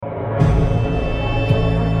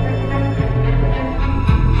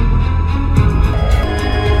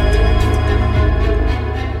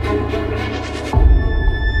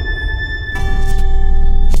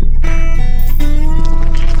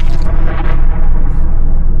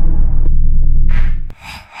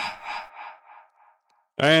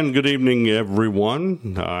And good evening,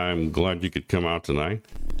 everyone. I'm glad you could come out tonight.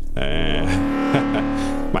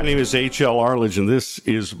 My name is H.L. Arledge, and this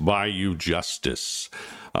is Bayou Justice.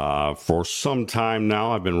 For some time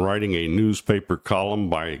now, I've been writing a newspaper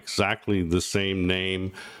column by exactly the same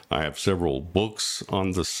name. I have several books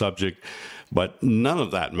on the subject, but none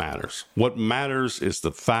of that matters. What matters is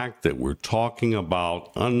the fact that we're talking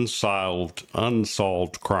about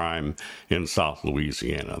unsolved crime in South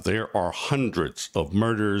Louisiana. There are hundreds of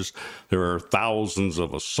murders, there are thousands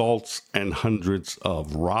of assaults, and hundreds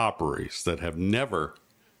of robberies that have never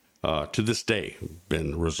to this day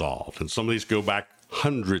been resolved. And some of these go back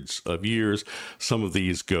hundreds of years. Some of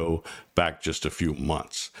these go back just a few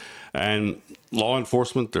months. And law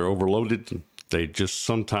enforcement, they're overloaded. They just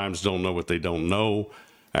sometimes don't know what they don't know.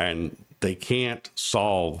 And they can't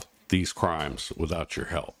solve these crimes without your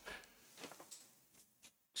help.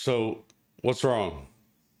 So what's wrong?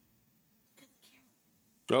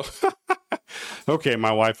 Oh, okay,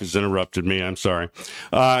 my wife has interrupted me. I'm sorry.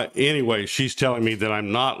 Anyway, she's telling me that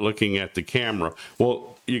I'm not looking at the camera. Well,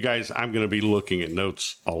 you guys, I'm going to be looking at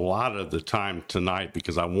notes a lot of the time tonight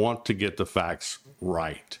because I want to get the facts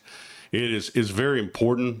right. It is very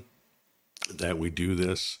important that we do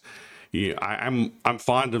this. Yeah, I'm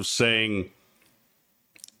fond of saying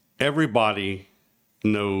everybody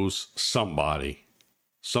knows somebody.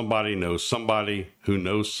 Somebody knows somebody who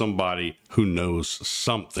knows somebody who knows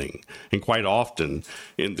something. And quite often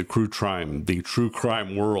in the true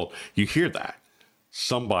crime world, you hear that.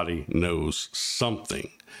 Somebody knows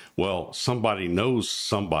something. Well, somebody knows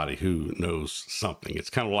somebody who knows something.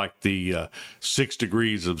 It's kind of like the 6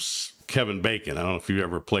 degrees of Kevin Bacon. I don't know if you've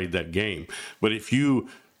ever played that game. But if you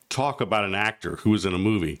talk about an actor who was in a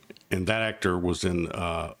movie and that actor was in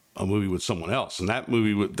a movie with someone else, and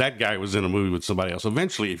that guy was in a movie with somebody else.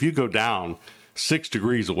 Eventually, if you go down 6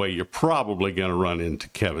 degrees away, you're probably going to run into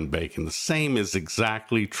Kevin Bacon. The same is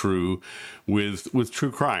exactly true with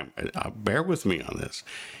true crime. Bear with me on this.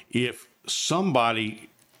 If somebody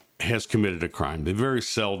has committed a crime, they very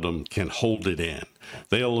seldom can hold it in.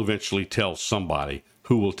 They'll eventually tell somebody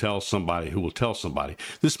who will tell somebody who will tell somebody.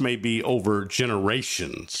 This may be over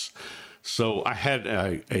generations. So I had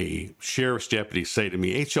a sheriff's deputy say to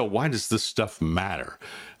me, HL, why does this stuff matter?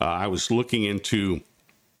 I was looking into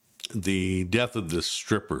the death of this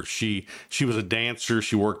stripper. She was a dancer.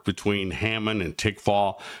 She worked between Hammond and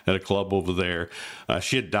Tickfaw at a club over there.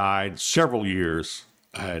 She had died. Several years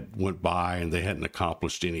had went by and they hadn't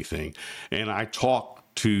accomplished anything. And I talked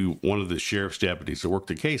to one of the sheriff's deputies that worked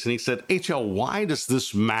the case, and he said, HL, why does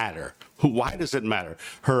this matter? Why does it matter?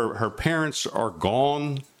 Her parents are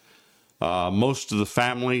gone. Most of the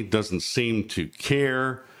family doesn't seem to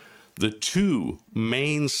care. The 2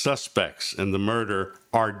 main suspects in the murder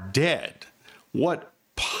are dead. What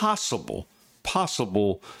possible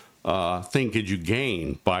thing could you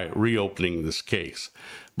gain by reopening this case?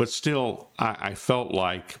 But still, I felt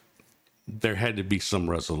like there had to be some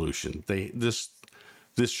resolution.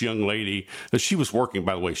 This young lady, she was working,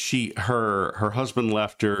 by the way, her husband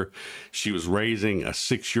left her. She was raising a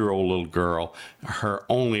 6-year-old little girl. Her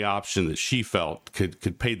only option that she felt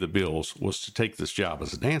could pay the bills was to take this job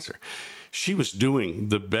as a dancer. She was doing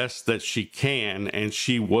the best that she can, and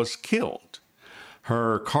she was killed.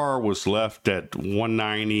 Her car was left at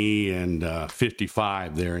 190 and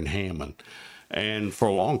 55 there in Hammond. And for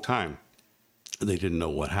a long time, they didn't know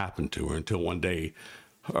what happened to her until one day,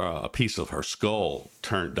 a piece of her skull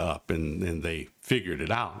turned up and they figured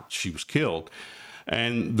it out. She was killed.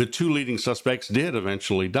 And the 2 leading suspects did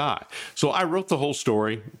eventually die. So I wrote the whole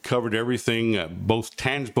story, covered everything, both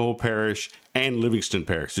Tangipahoa Parish and Livingston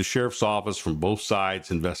Parish. The sheriff's office from both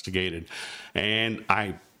sides investigated. And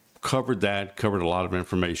I covered a lot of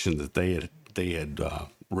information that they had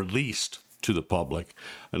released to the public,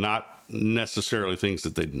 not necessarily things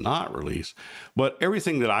that they did not release, but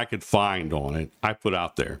everything that I could find on it, I put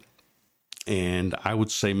out there. And I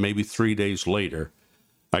would say maybe 3 days later,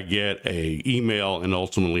 I get a email and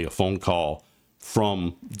ultimately a phone call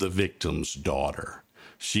from the victim's daughter.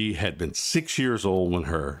 She had been 6 years old when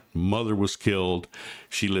her mother was killed.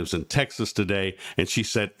 She lives in Texas today. And she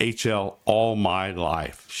said, HL, all my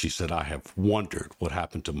life, she said, I have wondered what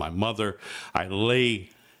happened to my mother. I lie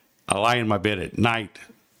in my bed at night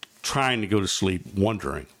trying to go to sleep,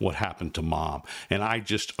 wondering what happened to mom. And I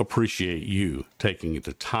just appreciate you taking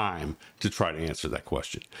the time to try to answer that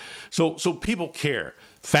question. So people care.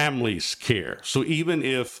 Families care. So even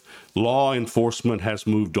if law enforcement has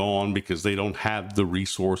moved on because they don't have the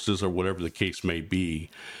resources or whatever the case may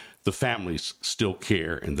be, the families still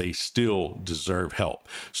care and they still deserve help.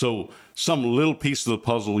 So some little piece of the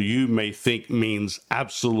puzzle you may think means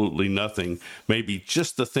absolutely nothing may be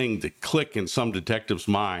just the thing to click in some detective's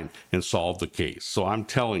mind and solve the case. So I'm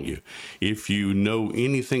telling you, if you know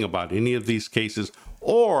anything about any of these cases,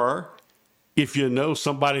 or if you know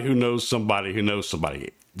somebody who knows somebody who knows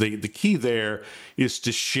somebody, the key there is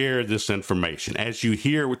to share this information. As you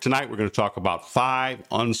hear tonight, we're going to talk about 5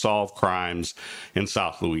 unsolved crimes in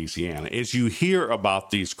South Louisiana. As you hear about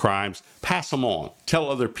these crimes, pass them on. Tell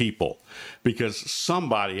other people, because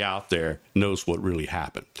somebody out there knows what really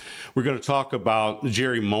happened. We're going to talk about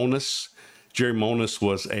Jerry Monis. Jerry Monis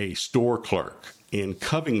was a store clerk in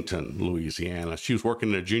Covington, Louisiana. She was working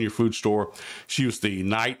in a junior food store. She was the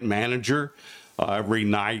night manager. Every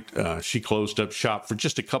night, she closed up shop for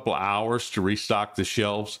just a couple of hours to restock the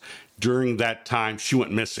shelves. During that time, she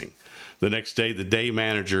went missing. The next day, the day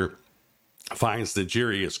manager finds that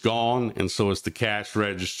Jerry is gone, and so is the cash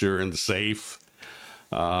register and the safe.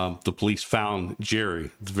 The police found Jerry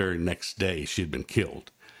the very next day. She had been killed.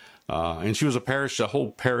 And she was a whole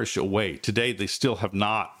parish away. Today, they still have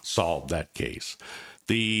not solved that case.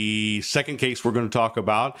 The second case we're going to talk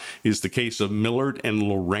about is the case of Millard and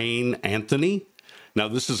Lorraine Anthony. Now,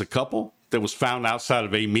 this is a couple that was found outside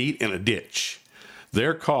of a meet in a ditch.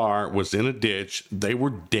 Their car was in a ditch. They were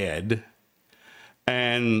dead.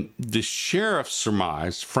 And the sheriff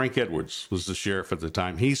surmised, Frank Edwards was the sheriff at the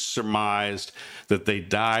time, he surmised that they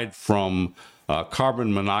died from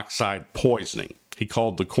carbon monoxide poisoning. He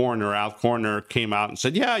called the coroner out. Coroner came out and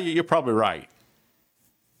said, yeah, you're probably right.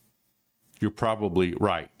 You're probably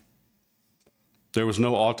right. There was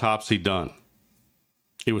no autopsy done.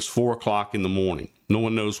 It was 4 o'clock in the morning. No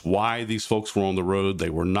one knows why these folks were on the road. They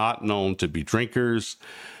were not known to be drinkers.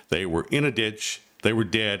 They were in a ditch. They were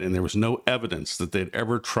dead, and there was no evidence that they'd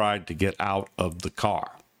ever tried to get out of the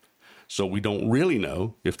car. So we don't really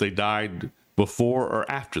know if they died before or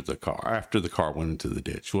after the car went into the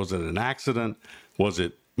ditch. Was it an accident? Was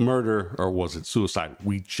it murder, or was it suicide?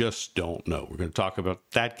 We just don't know. We're going to talk about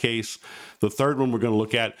that case. The third one we're going to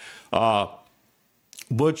look at,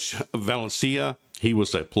 Butch Valencia. He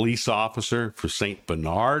was a police officer for St.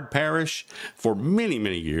 Bernard Parish for many,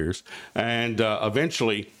 many years. And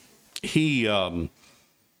eventually he, well,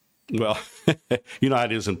 you know how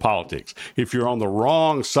it is in politics. If you're on the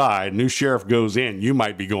wrong side, new sheriff goes in, you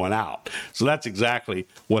might be going out. So that's exactly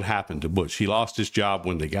what happened to Butch. He lost his job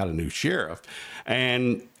when they got a new sheriff.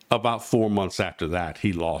 And about 4 months after that,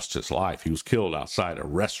 he lost his life. He was killed outside a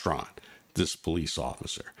restaurant, this police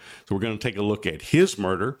officer. So we're going to take a look at his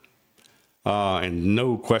murder. And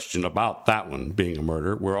no question about that one being a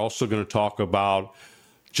murder. We're also going to talk about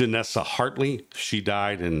Janessa Hartley. She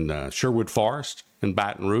died in Sherwood Forest in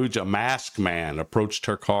Baton Rouge. A masked man approached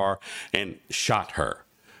her car and shot her.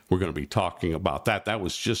 We're going to be talking about that. That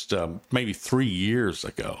was just maybe 3 years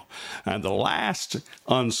ago. And the last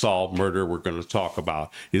unsolved murder we're going to talk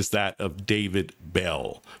about is that of David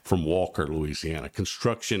Bell from Walker, Louisiana,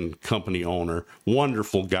 construction company owner,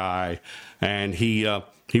 wonderful guy. And he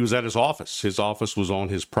was at his office. His office was on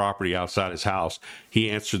his property outside his house. He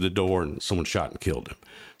answered the door and someone shot and killed him.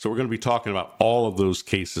 So we're going to be talking about all of those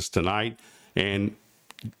cases tonight. And,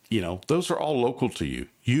 you know, those are all local to you.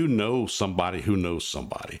 You know somebody who knows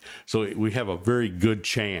somebody. So we have a very good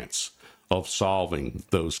chance of solving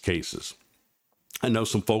those cases. I know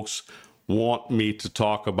some folks want me to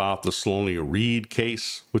talk about the Salonia Reed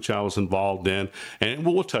case, which I was involved in, and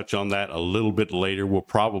we'll touch on that a little bit later. We'll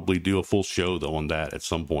probably do a full show, though, on that at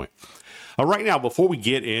some point. Right now, before we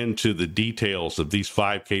get into the details of these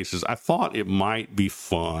 5 cases, I thought it might be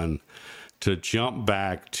fun to jump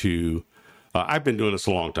back to, I've been doing this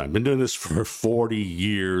a long time, been doing this for 40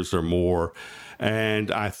 years or more,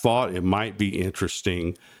 and I thought it might be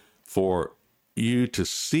interesting for you to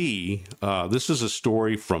see. This is a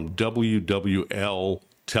story from WWL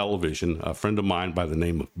television, a friend of mine by the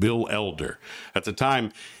name of Bill Elder. At the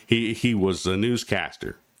time, he was a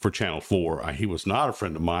newscaster for Channel 4. He was not a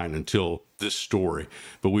friend of mine until this story,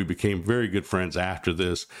 but we became very good friends after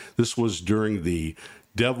this. This was during the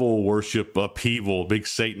devil worship upheaval, big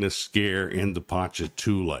Satanist scare in the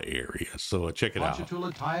Ponchatoula area. So check it out.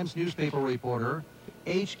 Ponchatoula Times newspaper reporter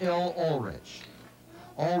H.L. Ulrich.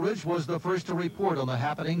 Ulrich was the first to report on the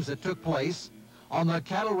happenings that took place on the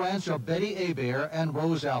cattle ranch of Betty Hebert and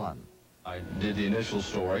Rose Allen. I did the initial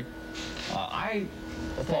story. I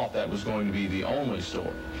thought that was going to be the only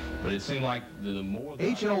story, but it seemed like the more...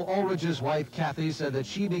 H.L. Ulrich's wife, Kathy, said that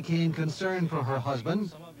she became concerned for her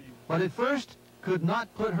husband, but at first could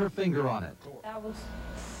not put her finger on it. I was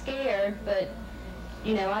scared, but,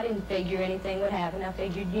 you know, I didn't figure anything would happen. I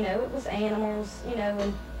figured, you know, it was animals, you know,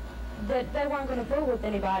 and that they weren't going to fool with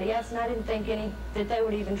anybody else, and I didn't think that they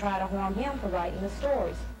would even try to harm him for writing the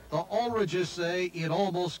stories. The Ulridges say it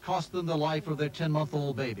almost cost them the life of their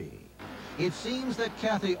 10-month-old baby. It seems that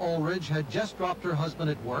Kathy Ulridge had just dropped her husband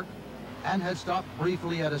at work and had stopped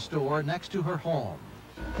briefly at a store next to her home.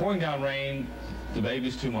 Pouring down rain, the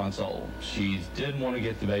baby's 2 months old. She didn't want to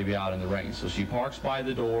get the baby out in the rain, so she parks by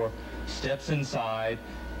the door, steps inside,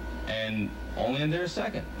 and only in there a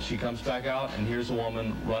second, she comes back out and here's a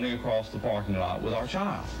woman running across the parking lot with our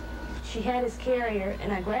child. She had his carrier,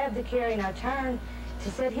 and I grabbed the carrier and I turned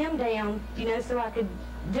to set him down, you know, so I could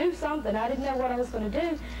do something. I didn't know what I was going to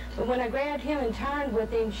do, but when I grabbed him and turned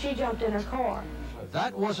with him, she jumped in her car.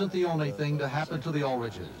 That wasn't the only thing to happen to the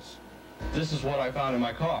Ulridges. This is what I found in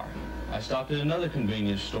my car. I stopped at another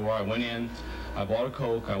convenience store. I went in, I bought a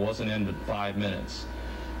Coke. I wasn't in but 5 minutes.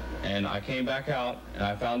 And I came back out and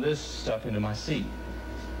I found this stuck into my seat.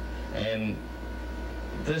 And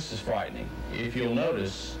this is frightening. If you'll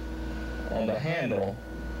notice, on the handle,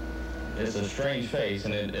 it's a strange face,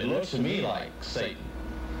 and it looks to me like Satan.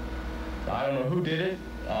 I don't know who did it.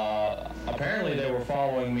 Apparently they were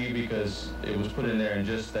following me because it was put in there in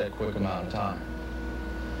just that quick amount of time.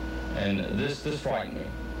 And this frightened me.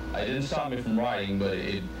 It didn't stop me from writing, but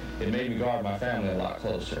it made me guard my family a lot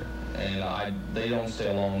closer. And they don't stay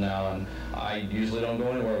alone now, and I usually don't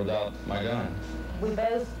go anywhere without my gun. We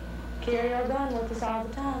both carry our gun with us all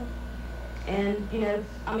the time. And, you know,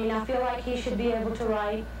 I mean, I feel like he should be able to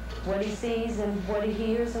write what he sees and what he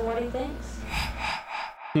hears and what he thinks.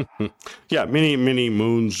 Yeah, many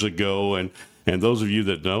moons ago, and those of you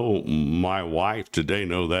that know my wife today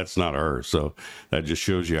know that's not her. So that just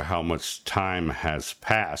shows you how much time has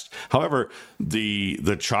passed. However,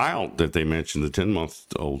 the child that they mentioned, the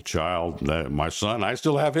 10-month-old child, my son, I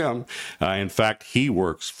still have him. In fact, he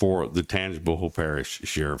works for the Tangipahoa Parish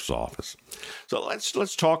Sheriff's Office. So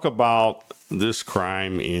let's talk about this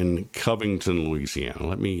crime in Covington, Louisiana.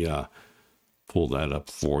 Let me pull that up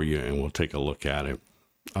for you, and we'll take a look at it.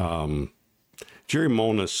 Jerry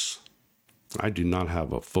Moniz, I do not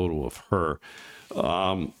have a photo of her.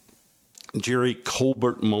 Jerry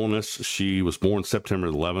Colbert Moniz, she was born September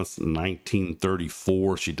 11th,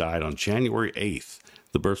 1934. She died on January 8th,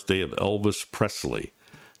 the birthday of Elvis Presley,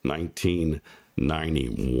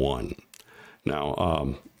 1991.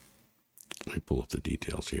 Now, let me pull up the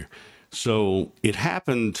details here. So it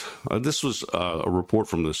happened, this was a report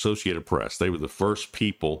from the Associated Press. They were the first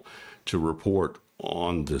people to report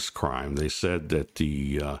on this crime. They said that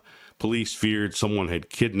the police feared someone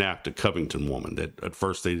had kidnapped a Covington woman. That at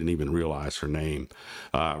first they didn't even realize her name,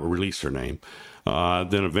 release her name.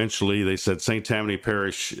 Then eventually they said St. Tammany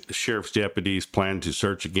Parish Sheriff's deputies planned to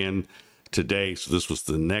search again today. So this was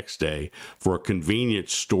the next day for a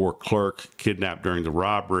convenience store clerk kidnapped during the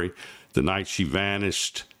robbery. The night she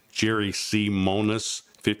vanished, Jerry C. Moniz,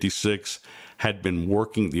 56, had been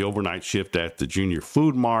working the overnight shift at the Junior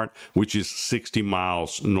Food Mart, which is 60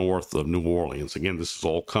 miles north of New Orleans. Again, this is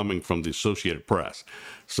all coming from the Associated Press.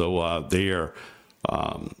 So they are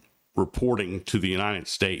reporting to the United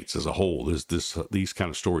States as a whole. These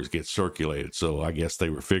kind of stories get circulated. So I guess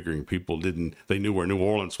they were figuring they knew where New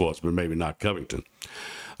Orleans was, but maybe not Covington.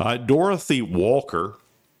 Dorothy Walker,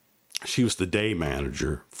 she was the day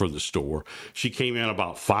manager for the store. She came in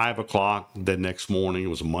about 5 o'clock the next morning. It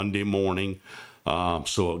was a Monday morning.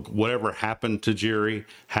 So whatever happened to Jerry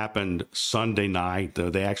happened Sunday night.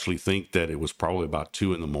 They actually think that it was probably about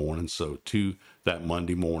 2 in the morning. So 2 that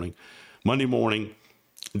Monday morning. Monday morning,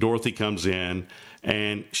 Dorothy comes in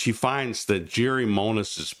and she finds that Jerry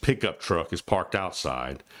Moniz's pickup truck is parked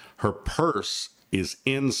outside. Her purse is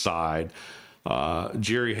inside.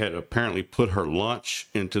 Jerry had apparently put her lunch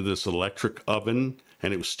into this electric oven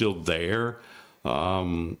and it was still there.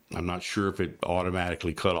 I'm not sure if it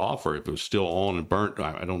automatically cut off or if it was still on and burnt.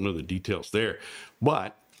 I don't know the details there,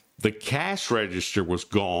 but the cash register was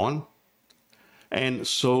gone and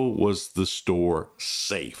so was the store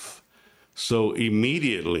safe. So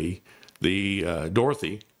immediately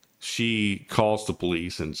Dorothy, she calls the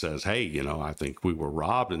police and says, hey, I think we were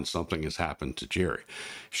robbed and something has happened to Jerry.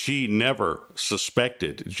 She never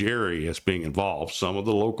suspected Jerry as being involved. Some of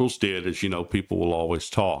the locals did. As you know, people will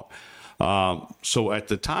always talk. So at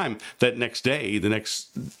the time, that next day,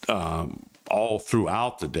 all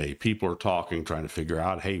throughout the day, people are talking, trying to figure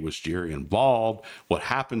out, hey, was Jerry involved? What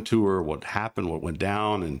happened to her? What happened? What went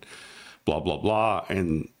down? And blah, blah, blah.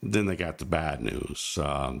 And then they got the bad news.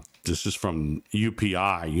 This is from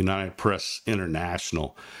UPI, United Press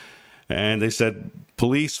International. And they said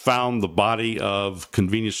police found the body of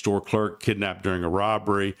convenience store clerk kidnapped during a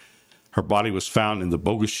robbery. Her body was found in the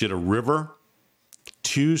Bogashita River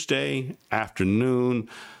Tuesday afternoon.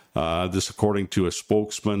 This, according to a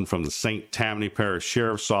spokesman from the St. Tammany Parish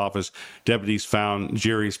Sheriff's Office. Deputies found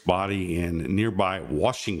Jerry's body in nearby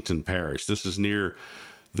Washington Parish. This is near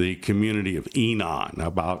the community of Enon,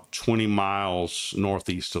 about 20 miles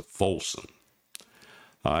northeast of Folsom.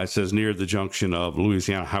 It says near the junction of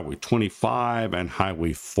Louisiana Highway 25 and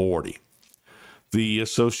Highway 40. The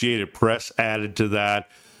Associated Press added to that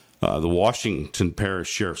the Washington Parish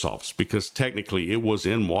Sheriff's Office, because technically it was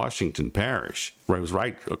in Washington Parish, right? It was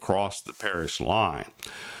right across the parish line.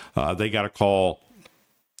 They got a call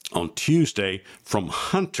on Tuesday from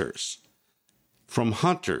hunters.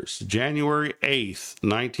 January 8th,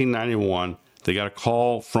 1991, they got a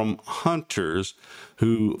call from hunters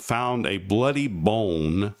who found a bloody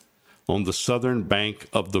bone on the southern bank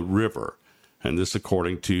of the river. And this,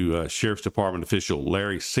 according to Sheriff's Department official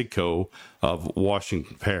Larry Sigco of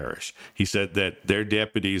Washington Parish. He said that their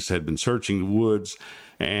deputies had been searching the woods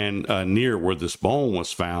and near where this bone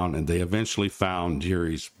was found, and they eventually found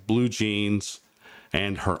Jerry's blue jeans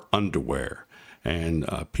and her underwear. And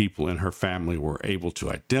people in her family were able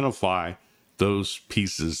to identify those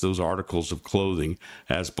pieces, those articles of clothing,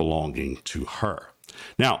 as belonging to her.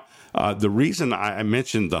 Now, the reason I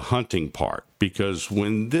mentioned the hunting part, because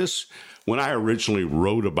when I originally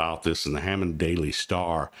wrote about this in the Hammond Daily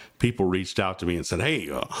Star, people reached out to me and said, "Hey,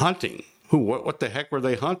 hunting? What the heck were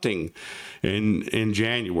they hunting in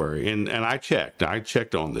January?" And I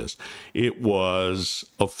checked on this. It was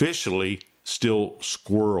officially still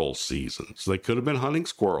squirrel season. So they could have been hunting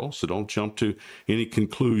squirrels. So don't jump to any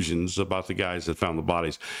conclusions about the guys that found the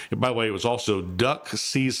bodies. And by the way, it was also duck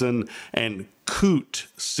season and coot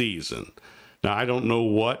season. Now, I don't know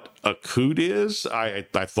what a coot is. I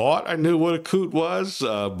thought I knew what a coot was,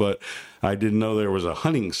 but I didn't know there was a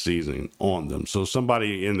hunting season on them. So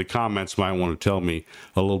somebody in the comments might want to tell me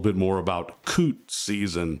a little bit more about coot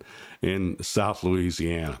season in South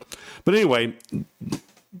Louisiana. But anyway,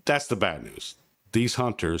 that's the bad news. These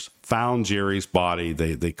hunters found Jerry's body.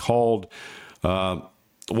 They called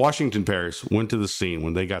Washington Parish, went to the scene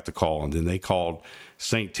when they got the call, and then they called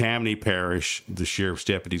St. Tammany Parish, the sheriff's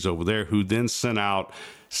deputies over there, who then sent out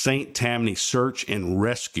St. Tammany Search and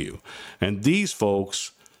Rescue. And these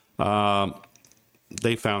folks,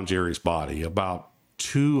 they found Jerry's body about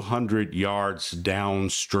 200 yards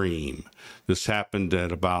downstream. This happened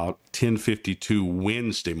at about 10:52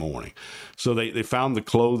 Wednesday morning. So they found the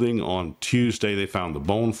clothing on Tuesday. They found the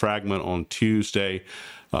bone fragment on Tuesday.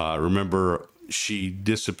 Remember, she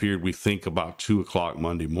disappeared, we think, about 2 o'clock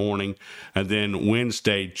Monday morning. And then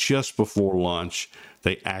Wednesday, just before lunch,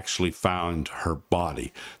 they actually found her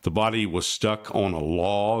body. The body was stuck on a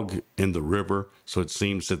log in the river, so it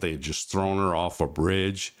seems that they had just thrown her off a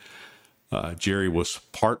bridge. Jerry was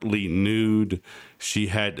partly nude. She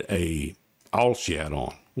had all she had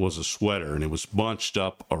on was a sweater, and it was bunched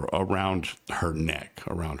up around her neck,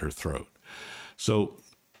 around her throat. So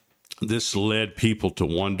this led people to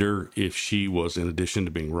wonder if she was, in addition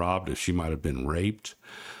to being robbed, if she might have been raped.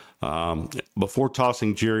 Before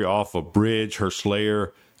tossing Jerry off a bridge, her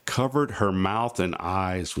slayer covered her mouth and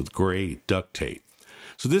eyes with gray duct tape.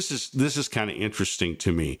 So this is kind of interesting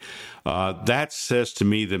to me. That says to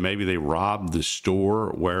me that maybe they robbed the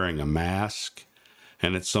store wearing a mask,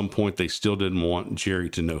 and at some point they still didn't want Jerry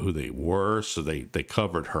to know who they were, so they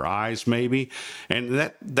covered her eyes maybe. And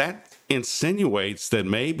that insinuates that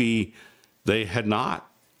maybe they had not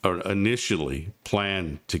initially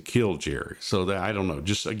planned to kill Jerry. So that, I don't know,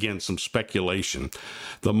 just again, some speculation.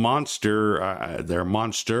 The their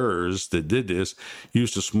monsters that did this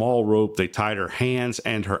used a small rope. They tied her hands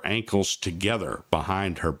and her ankles together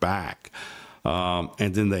behind her back.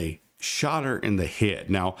 And then they shot her in the head.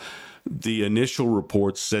 Now, the initial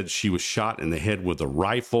reports said she was shot in the head with a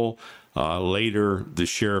rifle. Later, the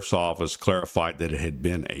sheriff's office clarified that it had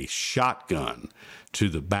been a shotgun to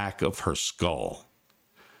the back of her skull.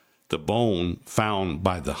 The bone found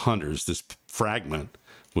by the hunters, this fragment,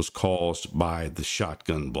 was caused by the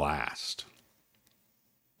shotgun blast.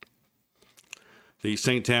 The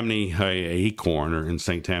St. Tammany, a coroner in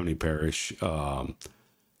St. Tammany Parish,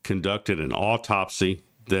 conducted an autopsy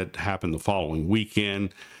that happened the following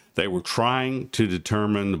weekend. They were trying to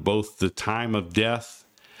determine both the time of death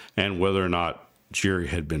and whether or not Jerry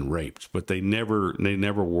had been raped, but they never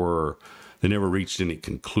reached any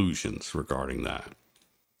conclusions regarding that.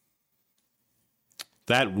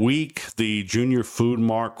 That week, the Junior Food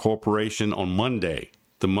Mart Corporation on Monday,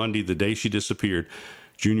 the day she disappeared,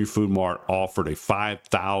 Junior Food Mart offered a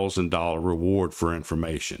 $5,000 reward for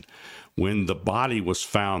information. When the body was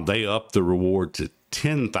found, they upped the reward to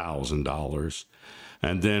 $10,000.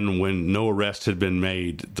 And then when no arrest had been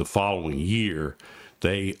made the following year,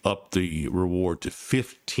 they upped the reward to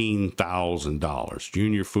 $15,000.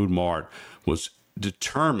 Junior Food Mart was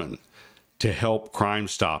determined to help Crime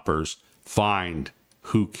Stoppers find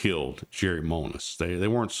who killed Jerry Monis. They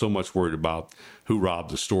weren't so much worried about who robbed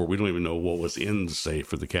the store. We don't even know what was in the safe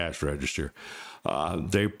for the cash register.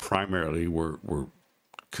 They primarily were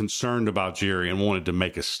concerned about Jerry and wanted to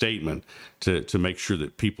make a statement to make sure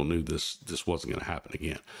that people knew this wasn't going to happen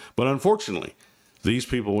again. But unfortunately, these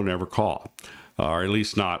people were never caught, or at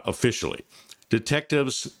least not officially.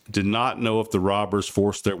 Detectives did not know if the robbers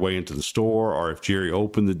forced their way into the store or if Jerry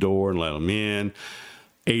opened the door and let them in.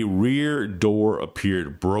 A rear door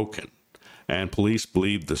appeared broken, and police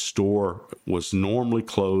believed the store was normally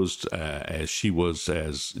closed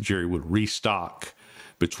as Jerry would restock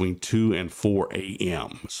between 2 and 4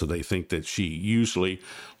 a.m. So they think that she usually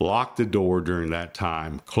locked the door during that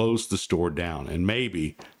time, closed the store down, and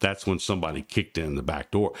maybe that's when somebody kicked in the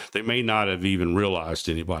back door. They may not have even realized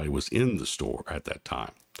anybody was in the store at that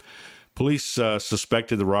time. Police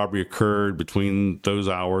suspected the robbery occurred between those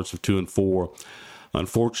hours of 2 and 4.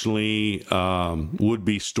 Unfortunately,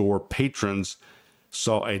 would-be store patrons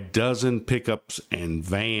saw a dozen pickups and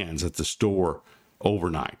vans at the store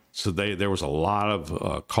overnight. So there was a lot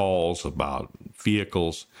of calls about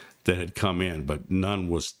vehicles that had come in, but none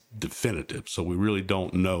was definitive. So we really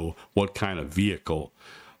don't know what kind of vehicle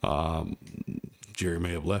Jerry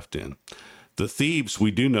may have left in. The thieves,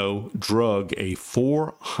 we do know, drug a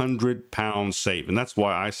 400-pound safe, and that's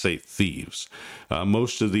why I say thieves.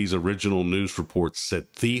 Most of these original news reports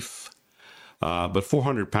said thief, but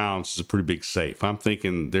 400 pounds is a pretty big safe. I'm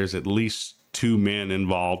thinking there's at least 2 men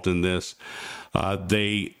involved in this.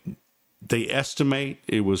 They estimate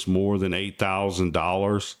it was more than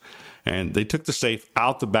 $8,000, and they took the safe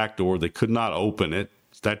out the back door. They could not open it.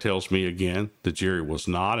 That tells me, again, that Jerry was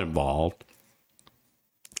not involved.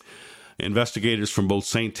 Investigators from both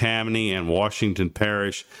St. Tammany and Washington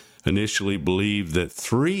Parish initially believed that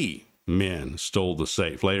 3 men stole the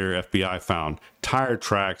safe. Later, FBI found tire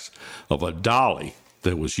tracks of a dolly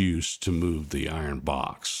that was used to move the iron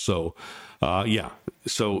box. So,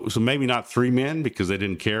 so maybe not 3 men because they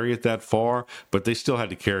didn't carry it that far, but they still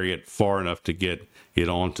had to carry it far enough to get it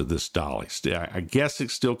onto this dolly. I guess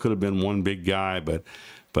it still could have been one big guy, but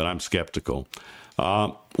I'm skeptical.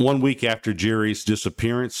 1 week after Jerry's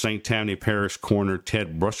disappearance, St. Tammany Parish Coroner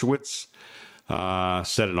Ted Brushowitz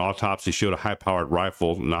said an autopsy showed a high-powered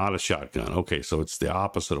rifle, not a shotgun. Okay, so it's the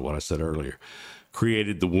opposite of what I said earlier.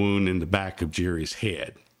 Created the wound in the back of Jerry's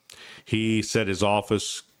head. He said his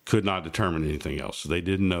office could not determine anything else. So they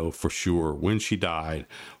didn't know for sure when she died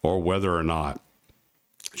or whether or not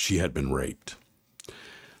she had been raped.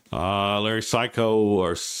 Larry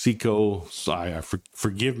Ciko,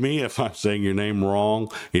 forgive me if I'm saying your name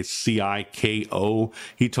wrong. It's Ciko.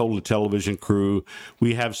 He told the television crew,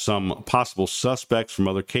 we have some possible suspects from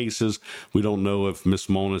other cases. We don't know if Miss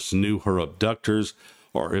Monis knew her abductors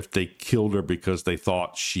or if they killed her because they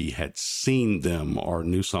thought she had seen them or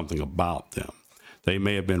knew something about them. They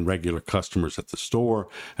may have been regular customers at the store.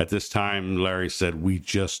 At this time, Larry said, we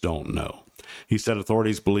just don't know. He said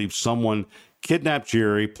authorities believe someone kidnapped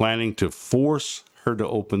Jerry, planning to force her to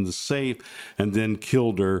open the safe, and then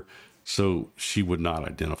killed her so she would not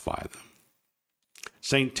identify them.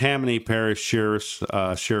 St. Tammany Parish Sheriff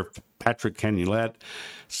Patrick Canulet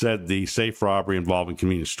said the safe robbery involving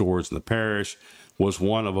convenience stores in the parish was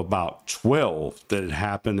one of about 12 that had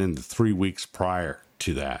happened in the 3 weeks prior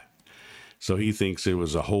to that. So he thinks it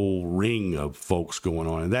was a whole ring of folks going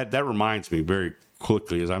on. And that reminds me very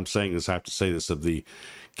quickly, as I'm saying this, I have to say this, of the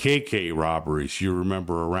KK robberies. You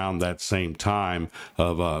remember around that same time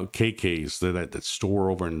of KK's, that store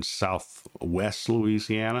over in southwest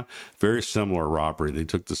Louisiana. Very similar robbery. They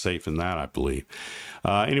took the safe in that, I believe.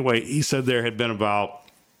 Anyway, he said there had been about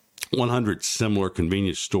 100 similar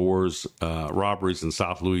convenience stores robberies in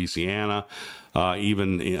South Louisiana,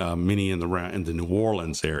 even many in the New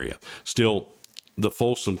Orleans area. Still, the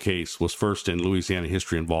Folsom case was first in Louisiana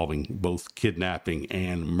history involving both kidnapping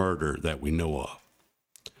and murder that we know of.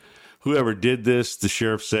 Whoever did this, the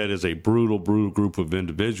sheriff said, is a brutal group of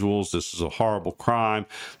individuals. This is a horrible crime.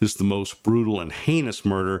 This is the most brutal and heinous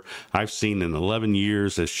murder I've seen in 11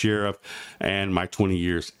 years as sheriff and my 20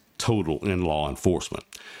 years total in law enforcement.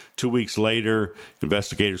 2 weeks later,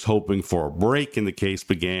 investigators hoping for a break in the case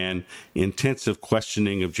began intensive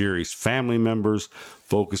questioning of Jerry's family members,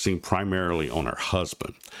 focusing primarily on her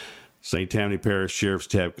husband. St. Tammany Parish Sheriff's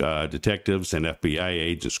detectives and FBI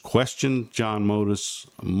agents questioned John Monis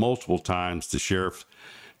multiple times. The sheriff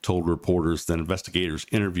told reporters that investigators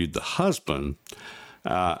interviewed the husband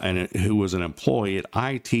who was an employee at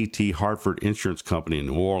ITT Hartford Insurance Company in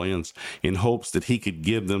New Orleans, in hopes that he could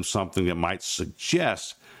give them something that might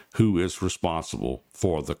suggest who is responsible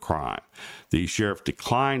for the crime. The sheriff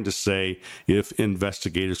declined to say if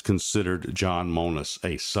investigators considered John Monis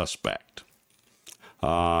a suspect.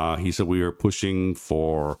 He said, we are pursuing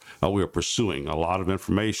a lot of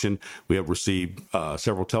information. We have received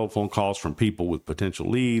several telephone calls from people with potential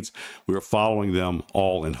leads. We are following them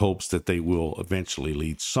all in hopes that they will eventually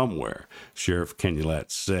lead somewhere, Sheriff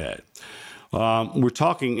Kenylet said. We're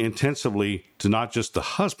talking intensively to not just the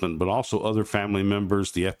husband, but also other family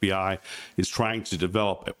members. The FBI is trying to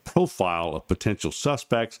develop a profile of potential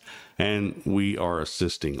suspects, and we are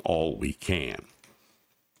assisting all we can.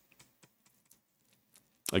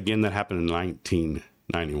 Again, that happened in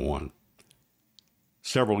 1991.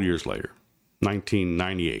 Several years later,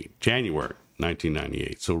 1998, January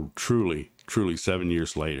 1998. So truly 7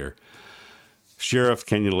 years later, Sheriff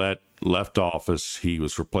Kenylet left office. He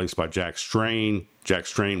was replaced by Jack Strain. Jack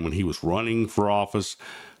Strain, when he was running for office,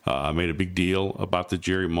 made a big deal about the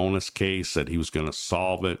Jerry Monis case, said he was going to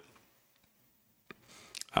solve it.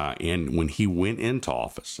 And when he went into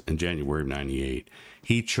office in January of 98,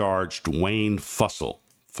 he charged Wayne Fussell,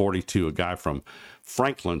 42, a guy from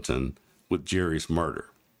Franklinton, with Jerry's murder.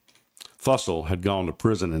 Fussell had gone to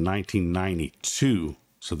prison in 1992,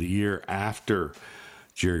 so the year after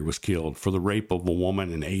Jerry was killed, for the rape of a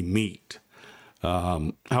woman in a meet.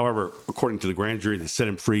 However, according to the grand jury that set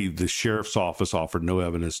him free, the sheriff's office offered no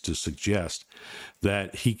evidence to suggest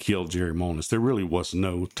that he killed Jerry Monis. There really was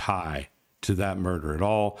no tie to that murder at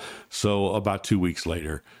all. So about 2 weeks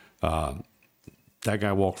later, that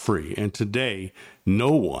guy walked free. And today,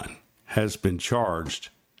 no one has been charged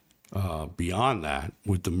beyond that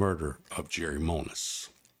with the murder of Jerry Monis.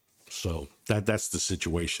 So that's the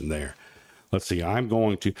situation there. Let's see, I'm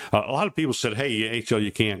going to, a lot of people said, hey, HL,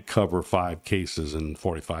 you can't cover 5 cases in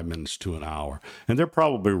 45 minutes to an hour. And they're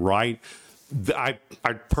probably right. I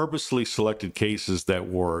purposely selected cases that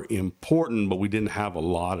were important, but we didn't have a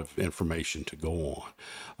lot of information to go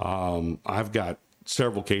on. I've got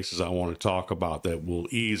several cases I want to talk about that will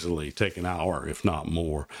easily take an hour, if not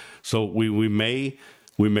more. So we may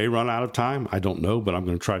run out of time. I don't know, but I'm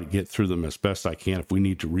going to try to get through them as best I can. If we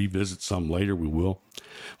need to revisit some later, we will.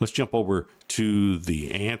 Let's jump over to the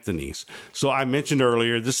Anthonys. So I mentioned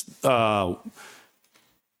earlier this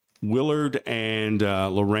Willard and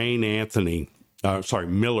Lorraine Anthony.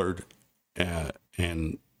 Millard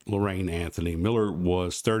and Lorraine Anthony. Millard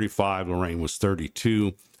was 35. Lorraine was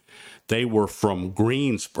 32. They were from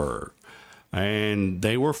Greensburg, and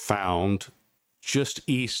they were found just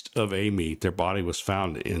east of Amite. Their body was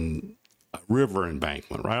found in a river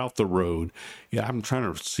embankment right off the road. Yeah, I'm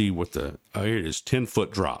trying to see what here it is,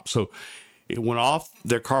 10-foot drop. So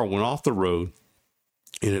their car went off the road,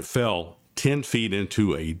 and it fell 10 feet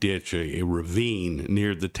into a ditch, a ravine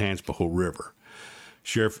near the Tangipahoa River.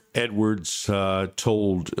 Sheriff Edwards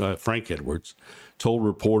Frank Edwards told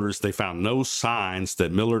reporters they found no signs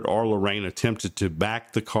that Millard or Lorraine attempted to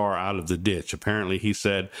back the car out of the ditch. Apparently, he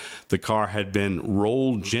said the car had been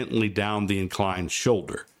rolled gently down the inclined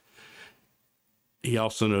shoulder. He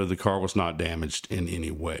also noted the car was not damaged in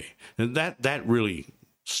any way. And that really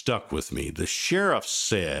stuck with me. The sheriff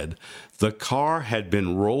said the car had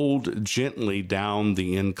been rolled gently down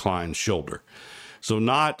the inclined shoulder. So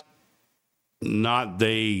not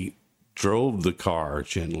they drove the car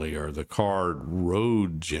gently or the car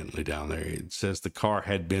rode gently down there. It says the car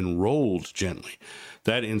had been rolled gently.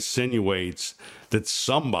 That insinuates that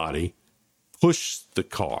somebody pushed the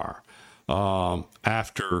car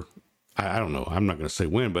after, I don't know, I'm not going to say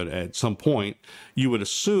when, but at some point you would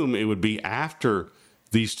assume it would be after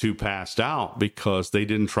these two passed out, because they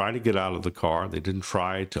didn't try to get out of the car. They didn't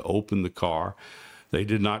try to open the car. They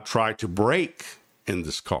did not try to brake in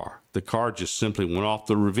this car. The car just simply went off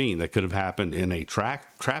the ravine. That could have happened in a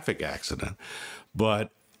traffic accident.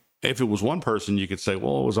 But if it was one person, you could say,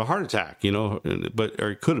 well, it was a heart attack, or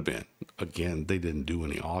it could have been. Again, they didn't do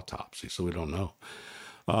any autopsy, so we don't know.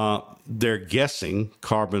 They're guessing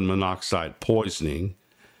carbon monoxide poisoning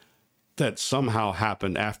that somehow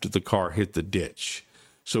happened after the car hit the ditch.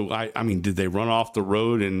 So, I mean, did they run off the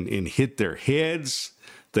road and hit their heads?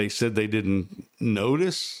 They said they didn't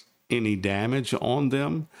notice any damage on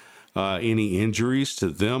them, any injuries to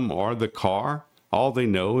them or the car. All they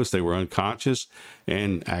know is they were unconscious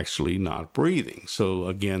and actually not breathing. So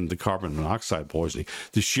again, the carbon monoxide poisoning.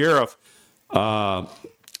 The sheriff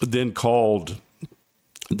then called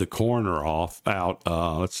the coroner out.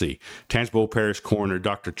 Tangipahoa Parish Coroner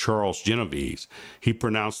Dr. Charles Genovese. He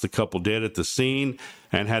pronounced the couple dead at the scene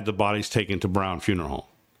and had the bodies taken to Brown Funeral Home.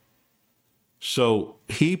 So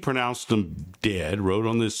he pronounced them dead, wrote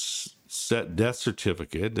on this set death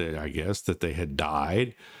certificate, I guess, that they had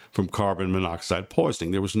died from carbon monoxide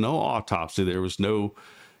poisoning. There was no autopsy. There was no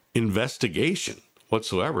investigation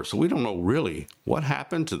whatsoever. So we don't know really what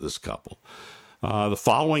happened to this couple. The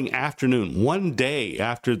following afternoon, one day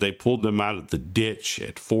after they pulled them out of the ditch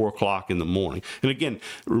at 4 o'clock in the morning. And again,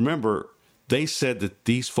 remember, they said that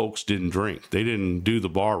these folks didn't drink. They didn't do the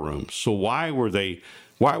bar room. So why was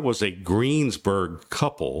a Greensburg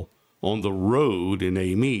couple on the road in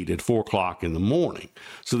Amite at 4 o'clock in the morning?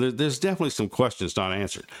 So there's definitely some questions not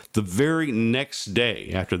answered. The very next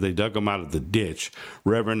day, after they dug them out of the ditch,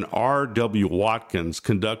 Reverend R.W. Watkins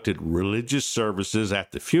conducted religious services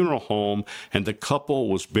at the funeral home, and the couple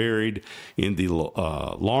was buried in the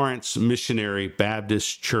Lawrence Missionary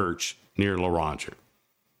Baptist Church near Laurentian.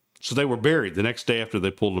 So they were buried the next day after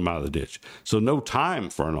they pulled them out of the ditch. So no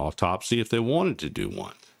time for an autopsy if they wanted to do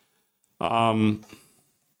one.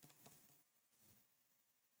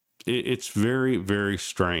 It's very, very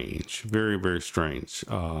strange. Very, very strange.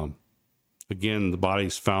 Again, the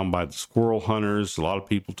bodies found by the squirrel hunters. A lot of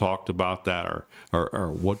people talked about that,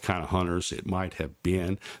 or what kind of hunters it might have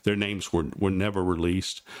been. Their names were never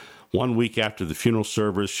released. 1 week after the funeral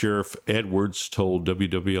service, Sheriff Edwards told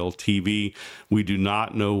WWL-TV, "We do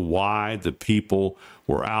not know why the people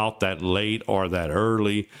were out that late or that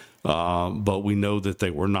early, but we know that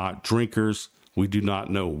they were not drinkers. We do not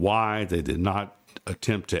know why they did not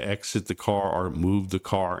attempt to exit the car or move the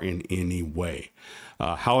car in any way."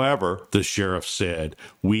 However, the sheriff said,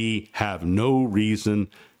 "We have no reason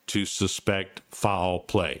to suspect foul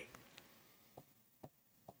play."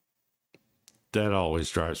 That always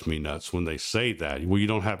drives me nuts when they say that. Well, you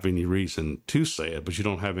don't have any reason to say it, but you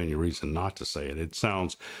don't have any reason not to say it. It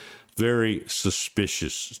sounds very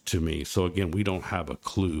suspicious to me. So again, we don't have a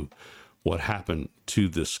clue what happened to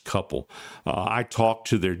this couple. I talked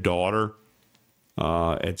to their daughter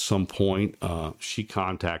at some point. She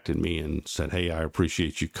contacted me and said, "Hey, I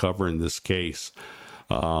appreciate you covering this case."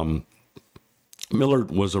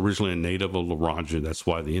 Millard was originally a native of Laurentian. That's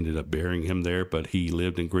why they ended up burying him there, but he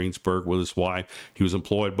lived in Greensburg with his wife. He was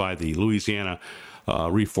employed by the Louisiana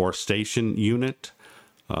Reforestation Unit.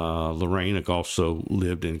 Lorraine also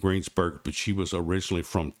lived in Greensburg, but she was originally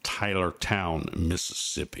from Tylertown,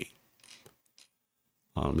 Mississippi.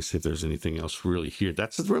 Let me see if there's anything else really here.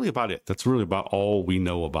 That's really about it. That's really about all we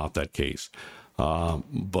know about that case.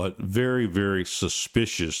 But very, very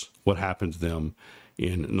suspicious what happened to them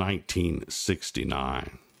in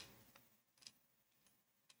 1969.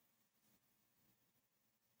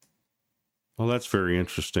 Well, that's very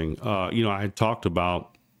interesting. I had talked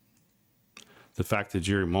about the fact that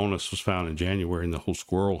Jerry Monis was found in January and the whole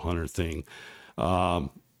squirrel hunter thing.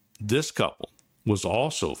 This couple was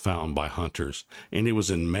also found by hunters, and it was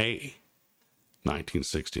in May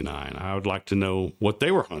 1969. I would like to know what they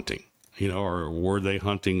were hunting, or were they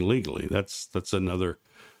hunting legally? That's another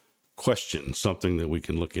question, something that we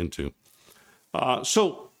can look into.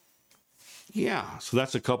 So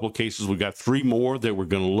that's a couple of cases. We got 3 more that we're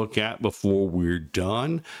going to look at before we're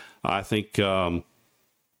done. I think I'm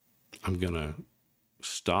going to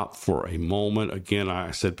stop for a moment. Again, I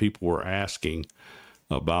said people were asking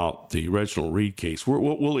about the Reginald Reed case.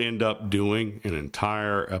 We'll end up doing an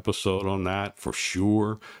entire episode on that for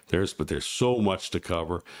sure. There's so much to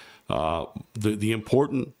cover. The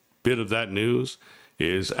important bit of that news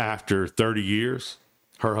is after 30 years,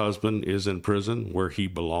 her husband is in prison where he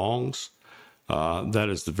belongs. That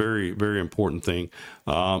is the very, very important thing.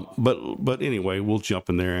 But anyway, we'll jump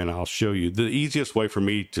in there and I'll show you. The easiest way for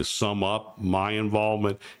me to sum up my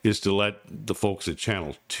involvement is to let the folks at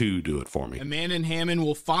Channel 2 do it for me. A man in Hammond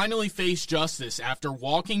will finally face justice after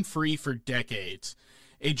walking free for decades.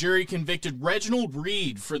 A jury convicted Reginald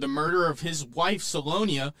Reed for the murder of his wife,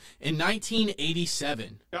 Salonia, in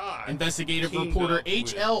 1987. Investigative reporter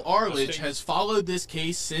H.L. Arledge has followed this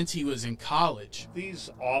case since he was in college.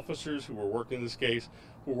 These officers who were working this case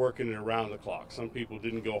were working around the clock. Some people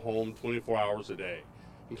didn't go home 24 hours a day,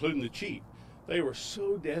 including the chief. They were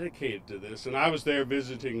so dedicated to this, and I was there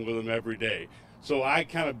visiting with them every day. So I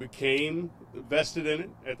kind of became vested in it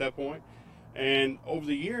at that point. And over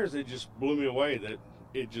the years, it just blew me away that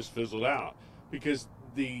it just fizzled out, because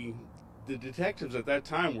the detectives at that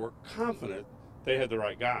time were confident they had the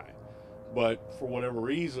right guy, but for whatever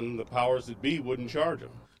reason the powers that be wouldn't charge him.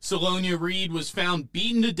 Salonia Reed was found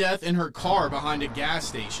beaten to death in her car behind a gas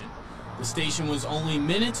station. The station was only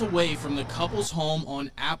minutes away from the couple's home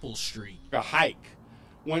on Apple Street. A hike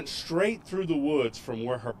went straight through the woods from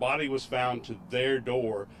where her body was found to their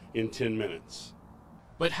door in 10 minutes.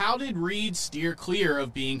 But how did Reed steer clear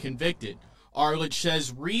of being convicted? Arledge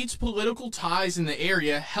says Reed's political ties in the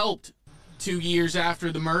area helped. 2 years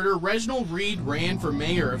after the murder, Reginald Reed ran for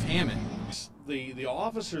mayor of Hammond. The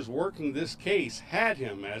officers working this case had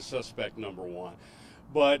him as suspect number one,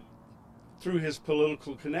 but through his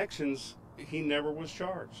political connections, he never was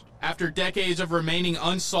charged. After decades of remaining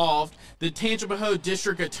unsolved, the Tangipahoa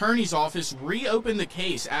District Attorney's Office reopened the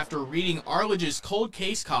case after reading Arledge's cold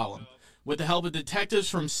case column. With the help of detectives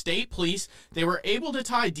from state police, they were able to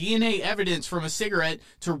tie DNA evidence from a cigarette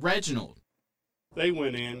to Reginald. They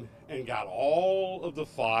went in and got all of the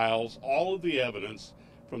files, all of the evidence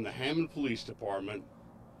from the Hammond Police Department.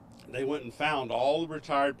 They went and found all the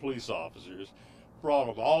retired police officers, brought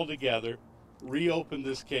them all together, reopened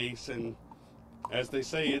this case, and as they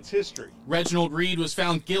say, it's history. Reginald Reed was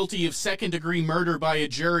found guilty of second-degree murder by a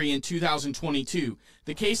jury in 2022.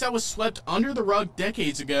 The case that was swept under the rug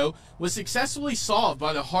decades ago was successfully solved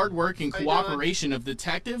by the hard work and cooperation of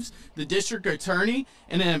detectives, the district attorney,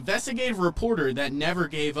 and an investigative reporter that never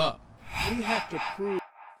gave up. We have to prove...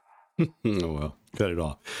 Oh, well, cut it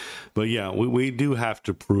off. But yeah, we do have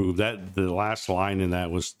to prove that. The last line in that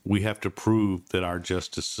was, we have to prove that our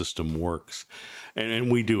justice system works.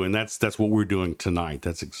 And we do, and that's what we're doing tonight.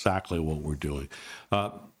 That's exactly what we're doing.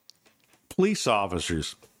 Police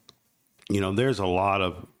officers, there's a lot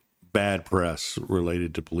of bad press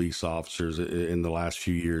related to police officers in the last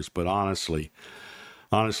few years. But honestly,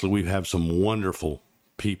 we have some wonderful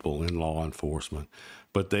people in law enforcement,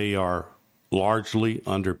 but they are largely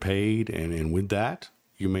underpaid. And with that,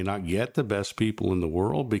 you may not get the best people in the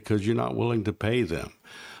world because you're not willing to pay them.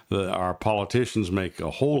 Our politicians make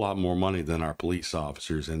a whole lot more money than our police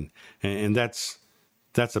officers, and that's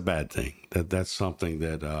a bad thing. That's something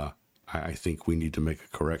that I think we need to make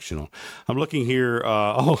a correction on. I'm looking here.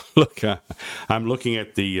 I'm looking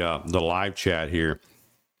at the live chat here,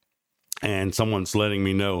 and someone's letting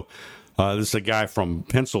me know. This is a guy from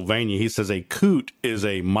Pennsylvania. He says a coot is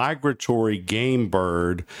a migratory game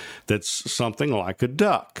bird that's something like a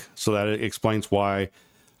duck. So that explains why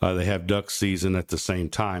they have duck season at the same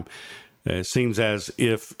time. It seems as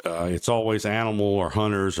if it's always animal or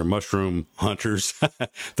hunters or mushroom hunters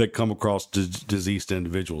that come across diseased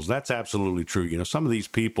individuals. That's absolutely true. Some of these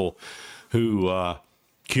people who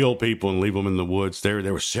kill people and leave them in the woods, there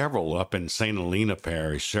were several up in St. Helena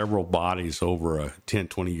Parish, several bodies over a 10,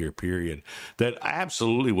 20-year period that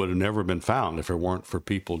absolutely would have never been found if it weren't for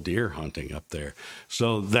people deer hunting up there.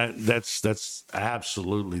 So that's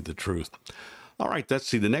absolutely the truth. All right, let's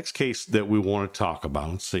see. The next case that we want to talk about,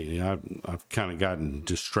 let's see. I've kind of gotten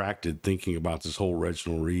distracted thinking about this whole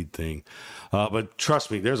Reginald Reed thing. But trust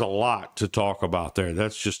me, there's a lot to talk about there.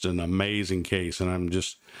 That's just an amazing case. And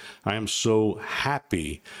I am so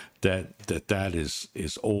happy that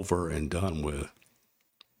is over and done with.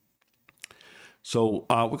 So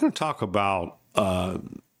we're going to talk about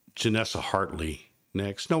Janessa Hartley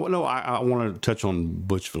next. No, I want to touch on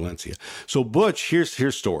Butch Valencia. So Butch,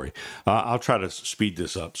 here's story. I'll try to speed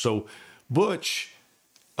this up. So Butch,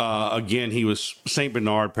 again, he was St.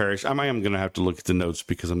 Bernard Parish. I am going to have to look at the notes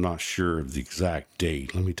because I'm not sure of the exact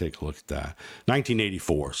date. Let me take a look at that.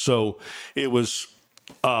 1984. So it was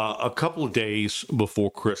a couple of days before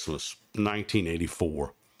Christmas,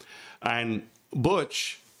 1984. And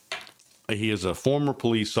Butch, he is a former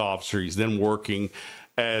police officer. He's then working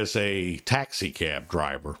as a taxi cab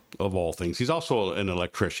driver, of all things. He's also an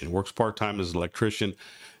electrician, works part-time as an electrician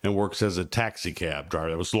and works as a taxi cab driver.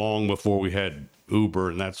 That was long before we had Uber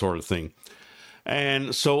and that sort of thing.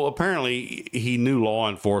 And so apparently he knew law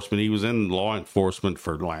enforcement. He was in law enforcement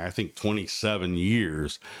for I think 27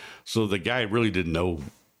 years. So the guy really didn't know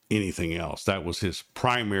anything else. That was his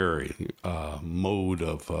primary mode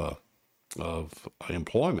of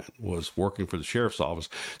employment, was working for the sheriff's office.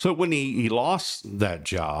 So when he lost that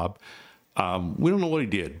job, we don't know what he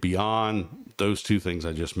did beyond those two things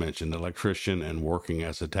I just mentioned, electrician and working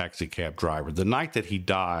as a taxi cab driver. The night that he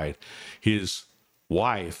died, his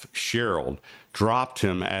wife, Cheryl, dropped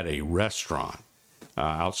him at a restaurant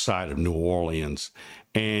outside of New Orleans.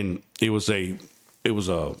 And it was a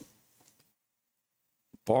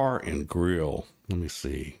bar and grill. Let me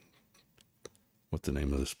see what the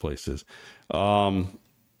name of this place is. By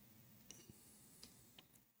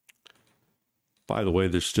the way,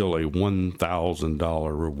 there's still a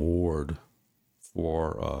 $1,000 reward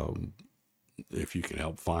for if you can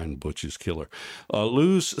help find Butch's killer.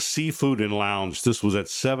 Lou's Seafood and Lounge. This was at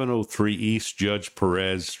 703 East Judge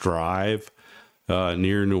Perez Drive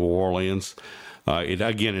near New Orleans. It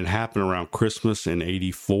happened around Christmas in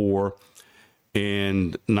 84.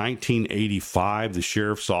 In 1985, the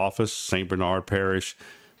sheriff's office, St. Bernard Parish,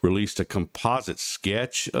 released a composite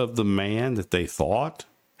sketch of the man that they thought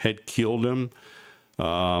had killed him.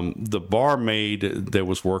 The barmaid that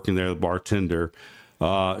was working there, the bartender,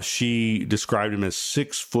 she described him as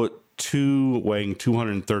 6'2", weighing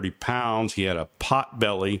 230 pounds. He had a pot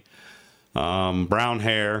belly, brown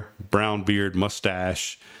hair, brown beard,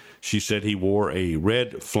 mustache. She said he wore a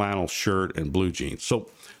red flannel shirt and blue jeans. So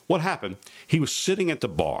what happened? He was sitting at the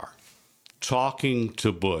bar talking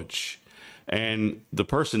to Butch, and the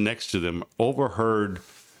person next to them overheard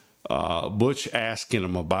Butch asking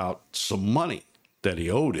him about some money that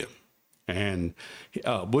he owed him. And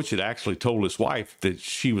Butch had actually told his wife that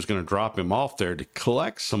she was going to drop him off there to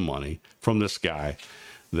collect some money from this guy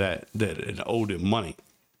that had owed him money.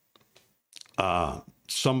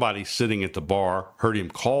 Somebody sitting at the bar heard him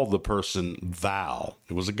call the person Val.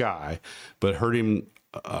 It was a guy, but heard him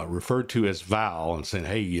referred to as Val and saying,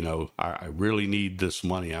 hey, I really need this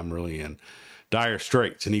money. I'm really in dire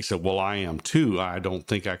straits. And he said, well, I am too. I don't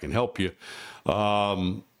think I can help you.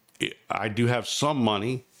 I do have some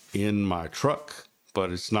money in my truck,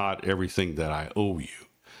 but it's not everything that I owe you.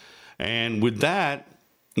 And with that,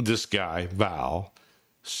 this guy, Val,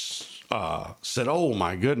 said, oh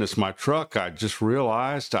my goodness, my truck, I just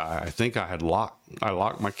realized I think I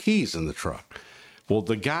locked my keys in the truck. Well,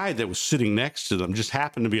 the guy that was sitting next to them just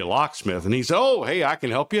happened to be a locksmith, and he said, oh, hey, I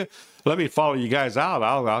can help you. Let me follow you guys out.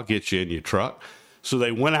 I'll get you in your truck. So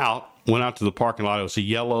they went out to the parking lot. It was a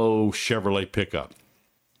yellow Chevrolet pickup.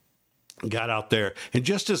 Got out there, and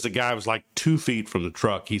just as the guy was like 2 feet from the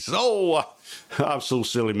truck, he says, oh, I'm so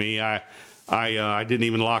silly me. I didn't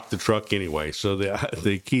even lock the truck anyway, so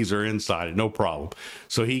the keys are inside it, no problem.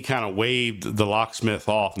 So he kind of waved the locksmith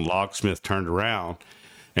off, and the locksmith turned around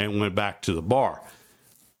and went back to the bar.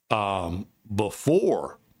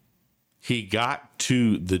 Before he got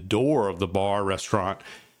to the door of the bar restaurant,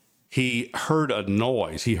 he heard a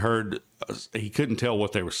noise. He couldn't tell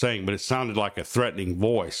what they were saying, but it sounded like a threatening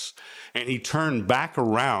voice. And he turned back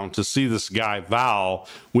around to see this guy, Val,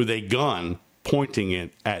 with a gun pointing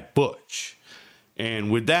it at Butch.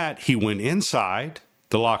 And with that, he went inside,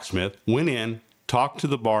 the locksmith, went in, talked to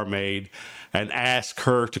the barmaid, and asked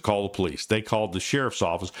her to call the police. They called the sheriff's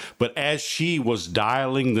office, but as she was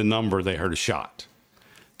dialing the number, they heard a shot.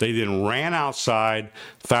 They then ran outside,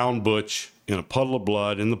 found Butch in a puddle of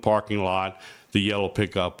blood in the parking lot. The yellow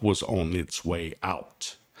pickup was on its way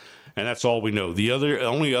out. And that's all we know. The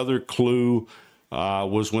only other clue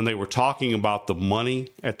was when they were talking about the money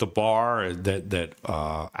at the bar that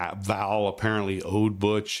Val apparently owed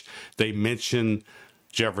Butch. They mentioned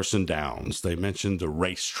Jefferson Downs. They mentioned the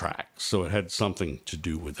racetrack. So it had something to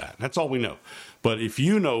do with that. That's all we know. But if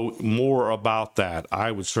you know more about that,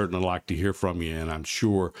 I would certainly like to hear from you, and I'm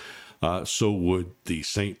sure so would the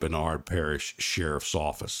St. Bernard Parish Sheriff's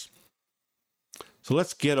Office. So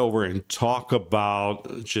let's get over and talk about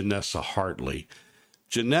Janessa Hartley.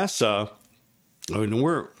 Janessa,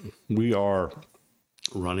 we are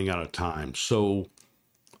running out of time, so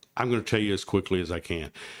I'm going to tell you as quickly as I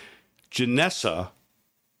can. Janessa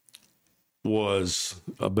was,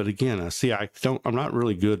 but again, I'm not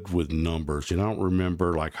really good with numbers. I don't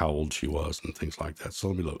remember like how old she was and things like that. So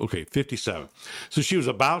let me look. Okay, 57. So she was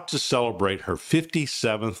about to celebrate her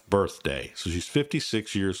 57th birthday. So she's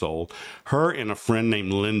 56 years old. Her and a friend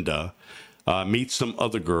named Linda meet some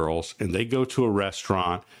other girls, and they go to a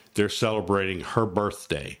restaurant. They're celebrating her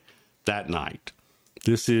birthday that night.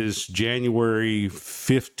 This is January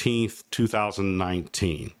 15th,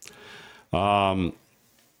 2019.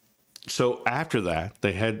 So after that,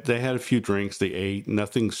 they had a few drinks. They ate,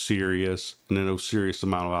 nothing serious, no serious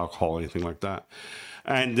amount of alcohol, anything like that.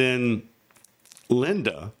 And then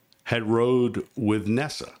Linda had rode with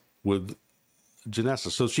Janessa.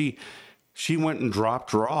 So she went and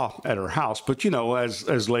dropped her off at her house. But,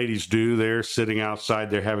 as ladies do, they're sitting outside.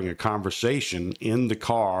 They're having a conversation in the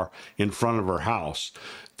car in front of her house.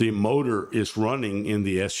 The motor is running in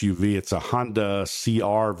the SUV. It's a Honda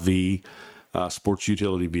CR-V. Sports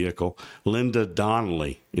utility vehicle. Linda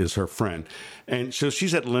Donnelly is her friend. And so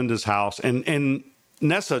she's at Linda's house, and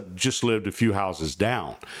Nessa just lived a few houses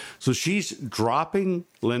down. So she's dropping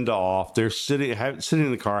Linda off. They're sitting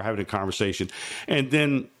in the car having a conversation. And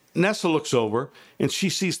then Nessa looks over and she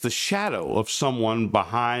sees the shadow of someone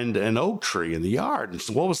behind an oak tree in the yard. And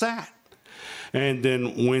says, what was that? And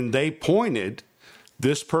then when they pointed,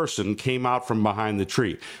 this person came out from behind the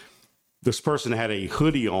tree. This person had a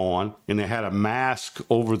hoodie on, and they had a mask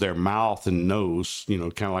over their mouth and nose,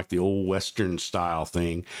 kind of like the old Western style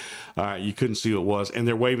thing. You couldn't see what it was, and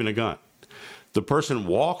they're waving a gun. The person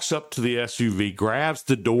walks up to the SUV, grabs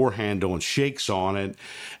the door handle and shakes on it,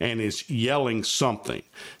 and is yelling something.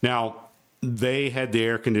 Now, they had the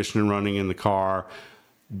air conditioning running in the car.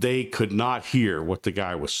 they could not hear what the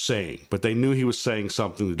guy was saying, but they knew he was saying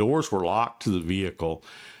something. The doors were locked to the vehicle,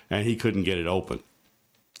 and he couldn't get it open.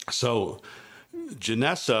 So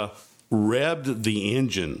Janessa revved the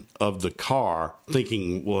engine of the car,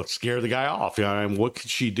 thinking, well, it scared the guy off. What could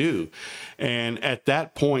she do? And at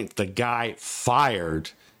that point, the guy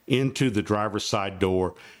fired into the driver's side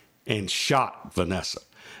door and shot Vanessa.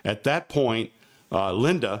 At that point,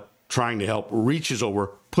 Linda, trying to help, reaches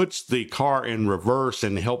over, puts the car in reverse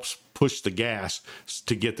and helps push the gas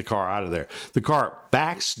to get the car out of there. The car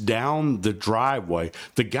backs down the driveway.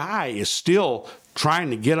 The guy is still trying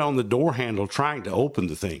to get on the door handle, trying to open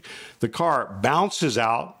the thing. The car bounces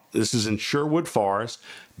out. This is in Sherwood Forest,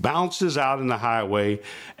 bounces out in the highway,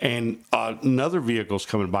 and another vehicle's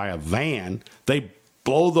coming by, a van. They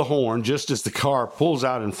blow the horn just as the car pulls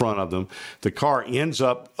out in front of them. The car ends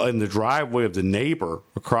up in the driveway of the neighbor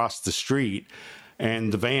across the street,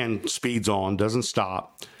 and the van speeds on, doesn't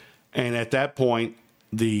stop. And at that point,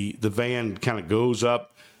 the van kind of goes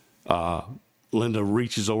up. Linda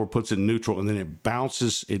reaches over, puts it in neutral, and then it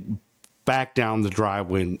bounces it back down the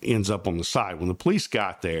driveway and ends up on the side. When the police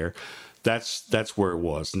got there, that's where it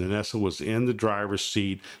was. And Vanessa was in the driver's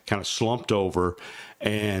seat, kind of slumped over,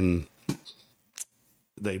 and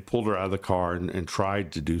they pulled her out of the car and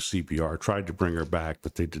tried to do CPR, tried to bring her back,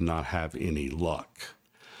 but they did not have any luck.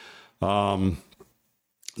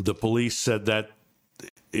 The police said that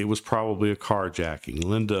it was probably a carjacking.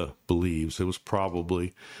 Linda believes it was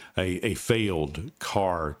probably a failed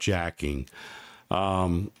carjacking.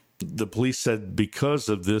 The police said because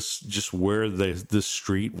of this, just where this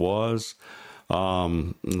street was,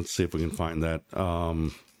 let's see if we can find that.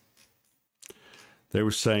 They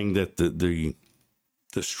were saying that the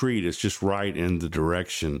street is just right in the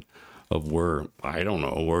direction of where, I don't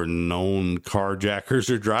know, where known carjackers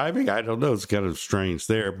are driving. I don't know. It's kind of strange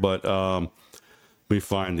there, but let me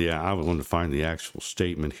find I want to find the actual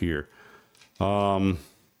statement here. I'm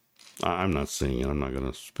not seeing it. I'm not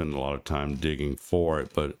going to spend a lot of time digging for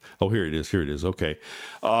it, but here it is. Okay.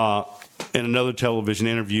 In another television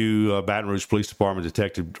interview, Baton Rouge Police Department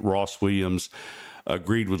Detective Ross Williams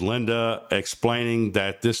agreed with Linda, explaining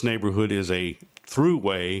that this neighborhood is a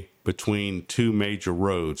throughway between two major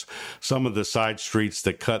roads. Some of the side streets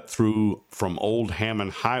that cut through from Old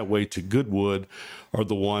Hammond Highway to Goodwood are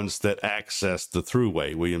the ones that access the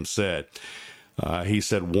throughway, Williams said. He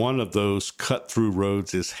said one of those cut-through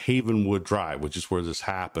roads is Havenwood Drive, which is where this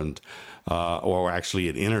happened, or actually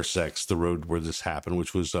it intersects the road where this happened,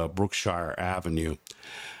 which was Brookshire Avenue.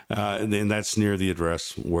 And then that's near the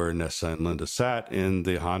address where Nessa and Linda sat in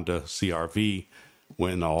the Honda CRV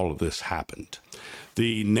when all of this happened.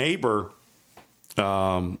 The neighbor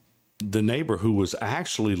who was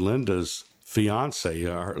actually Linda's fiance,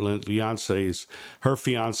 her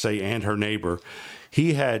fiance and her neighbor,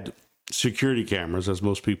 he had security cameras, as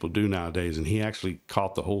most people do nowadays, and he actually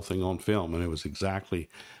caught the whole thing on film, and it was exactly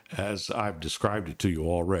as I've described it to you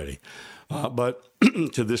already. But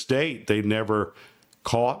to this date, they never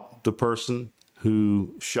caught the person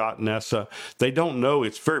who shot Nessa. They don't know.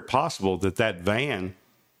 It's very possible that van,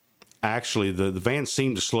 actually, the van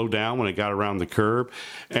seemed to slow down when it got around the curb,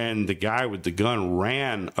 and the guy with the gun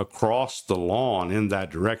ran across the lawn in that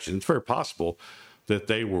direction. It's very possible that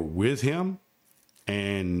they were with him,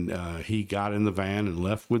 and he got in the van and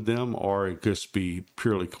left with them, or it could just be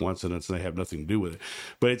purely coincidence and they have nothing to do with it.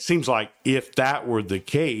 But it seems like if that were the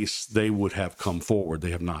case, they would have come forward.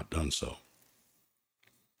 They have not done so.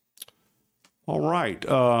 All right.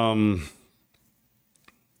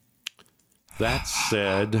 That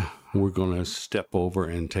said, we're going to step over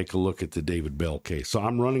and take a look at the David Bell case. So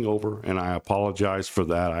I'm running over, and I apologize for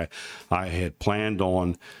that. I had planned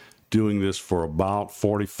on doing this for about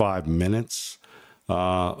 45 minutes.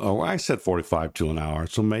 Or I said 45 to an hour,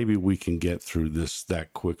 so maybe we can get through this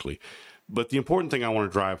that quickly. But the important thing I want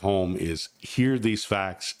to drive home is hear these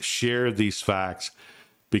facts, share these facts,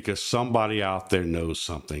 because somebody out there knows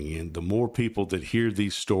something. And the more people that hear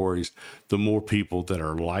these stories, the more people that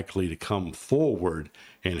are likely to come forward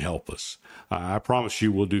and help us. I promise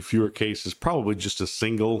you we'll do fewer cases, probably just a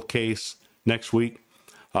single case next week.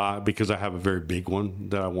 Because I have a very big one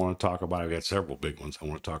that I want to talk about. I've got several big ones I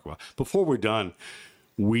want to talk about. Before we're done,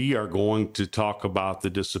 we are going to talk about the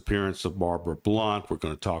disappearance of Barbara Blunt. We're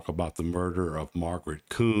going to talk about the murder of Margaret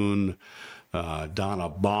Kuhn, Donna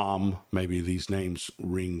Baum. Maybe these names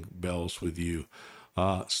ring bells with you.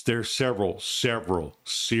 There's several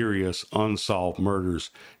serious unsolved murders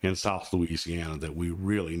in South Louisiana that we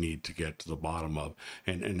really need to get to the bottom of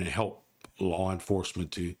and help law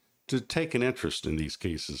enforcement to to take an interest in these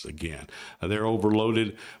cases again. They're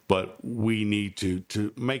overloaded, but we need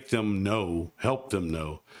to make them know, help them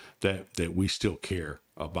know that we still care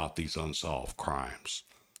about these unsolved crimes.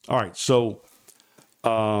 All right, so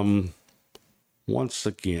once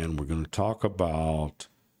again, we're going to talk about.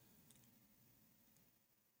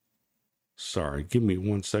 Sorry, give me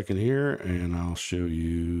 1 second here, and I'll show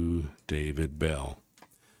you David Bell.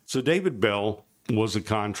 So David Bell was a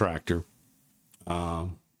contractor.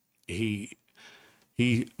 He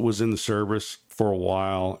was in the service for a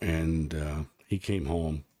while, and he came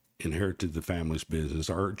home, inherited the family's business,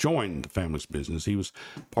 or joined the family's business. He was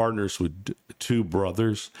partners with two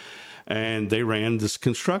brothers, and they ran this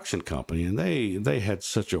construction company, and they had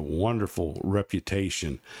such a wonderful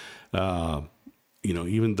reputation.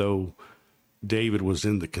 Even though David was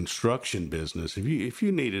in the construction business,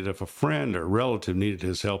 if a friend or relative needed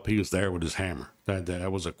his help, he was there with his hammer.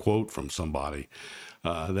 That was a quote from somebody.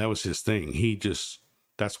 That was his thing.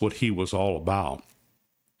 That's what he was all about.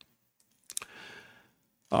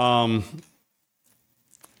 I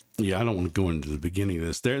don't want to go into the beginning of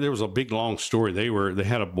this. There was a big long story. They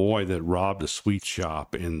had a boy that robbed a sweet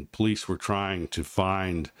shop, and police were trying to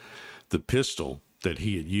find the pistol that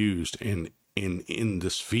he had used in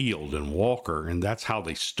this field in Walker, and that's how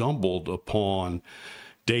they stumbled upon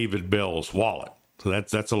David Bell's wallet. So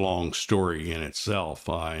that's a long story in itself,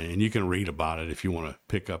 and you can read about it if you want to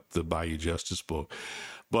pick up the Bayou Justice book.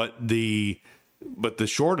 But the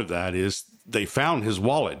short of that is they found his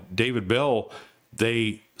wallet. David Bell,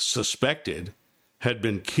 they suspected, had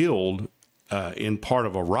been killed in part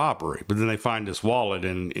of a robbery, but then they find his wallet,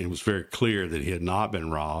 and it was very clear that he had not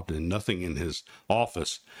been robbed, and nothing in his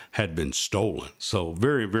office had been stolen. So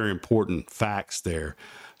very, very important facts there.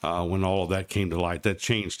 When all of that came to light, that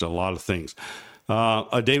changed a lot of things.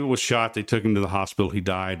 David was shot. They took him to the hospital. He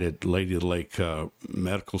died at Lady of the Lake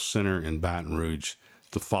Medical Center in Baton Rouge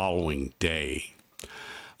the following day.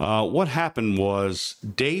 What happened was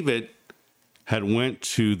David had went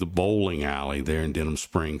to the bowling alley there in Denham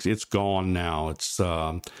Springs. It's gone now. It's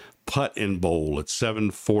Putt and Bowl at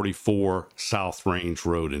 744 South Range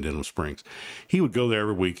Road in Denham Springs. He would go there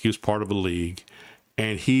every week. He was part of a league,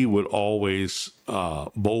 and he would always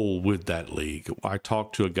bowl with that league. I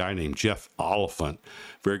talked to a guy named Jeff Oliphant,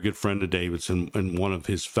 very good friend of David's and one of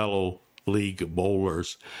his fellow league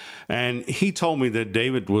bowlers. And he told me that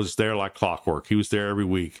David was there like clockwork. He was there every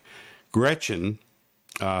week. Gretchen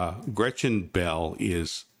Bell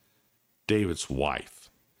is David's wife.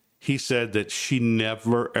 He said that she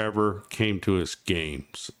never, ever came to his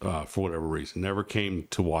games for whatever reason, never came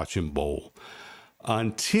to watch him bowl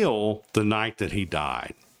until the night that he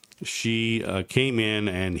died. She came in,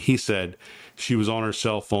 and he said she was on her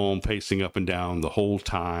cell phone pacing up and down the whole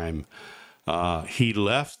time. He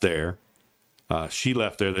left there. She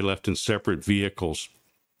left there. They left in separate vehicles.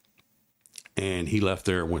 And he left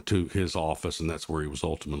there and went to his office, and that's where he was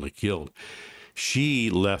ultimately killed. She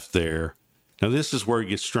left there. Now, this is where it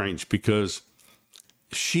gets strange, because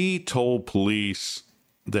she told police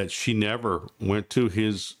that she never went to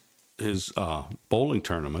his bowling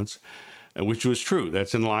tournaments, which was true.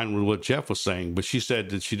 That's in line with what Jeff was saying. But she said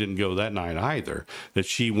that she didn't go that night either, that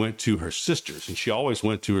she went to her sister's, and she always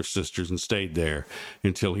went to her sister's and stayed there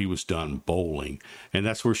until he was done bowling. And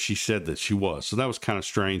that's where she said that she was. So that was kind of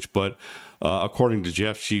strange. But according to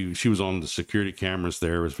Jeff, she was on the security cameras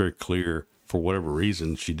there. It was very clear. For whatever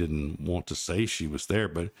reason, she didn't want to say she was there,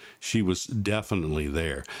 but she was definitely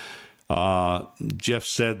there. Jeff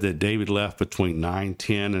said that David left between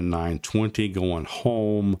 9:10 and 9:20 going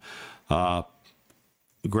home.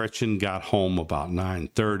 Gretchen got home about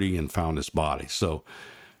 9:30 and found his body. So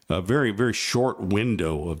a very, very short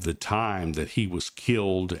window of the time that he was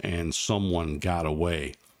killed and someone got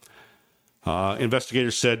away.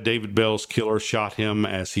 Investigators said David Bell's killer shot him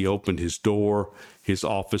as he opened his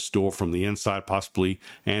office door from the inside, possibly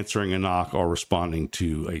answering a knock or responding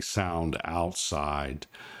to a sound outside.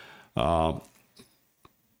 Bell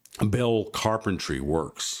Carpentry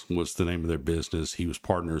Works was the name of their business. He was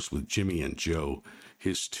partners with Jimmy and Joe,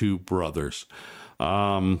 his two brothers.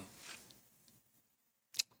 David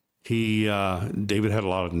had a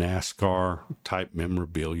lot of NASCAR type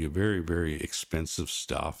memorabilia, very, very expensive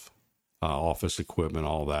stuff, office equipment,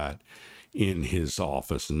 all that in his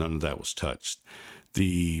office, and none of that was touched.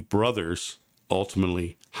 The brothers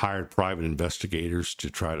ultimately hired private investigators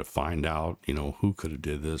to try to find out, who could have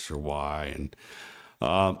did this or why. And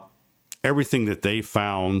everything that they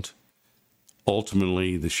found,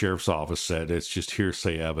 ultimately, the sheriff's office said it's just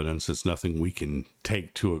hearsay evidence. It's nothing we can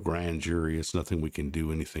take to a grand jury. It's nothing we can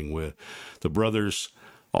do anything with. The brothers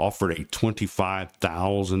offered a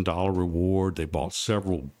 $25,000 reward. They bought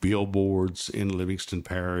several billboards in Livingston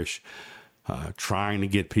Parish, trying to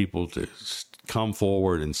get people to come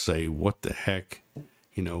forward and say, what the heck,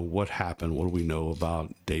 what happened? What do we know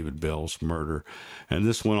about David Bell's murder? And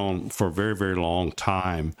this went on for a very, very long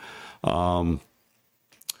time. 3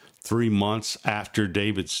 months after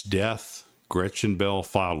David's death, Gretchen Bell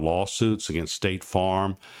filed lawsuits against State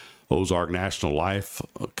Farm, Ozark National Life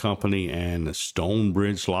Company, and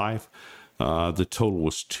Stonebridge Life. The total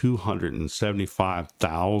was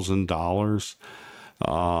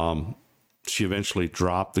 $275,000. She eventually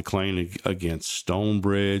dropped the claim against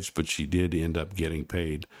Stonebridge, but she did end up getting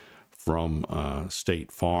paid from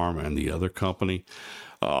State Farm and the other company.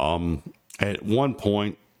 At one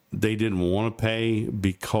point, they didn't want to pay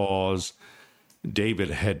because David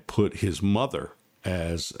had put his mother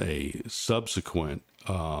as a subsequent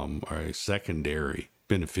or a secondary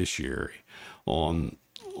beneficiary on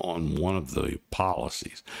one of the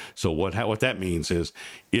policies. So what that means is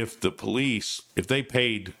if they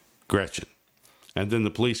paid Gretchen, and then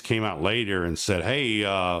the police came out later and said, hey,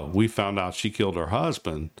 we found out she killed her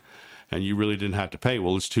husband and you really didn't have to pay.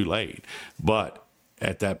 Well, it's too late. But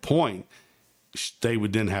at that point, they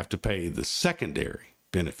would then have to pay the secondary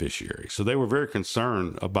beneficiary. So they were very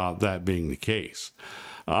concerned about that being the case.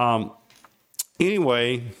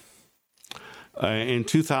 Anyway, in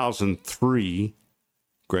 2003,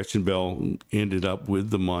 Gretchen Bell ended up with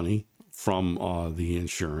the money from the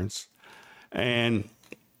insurance, and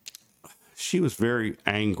she was very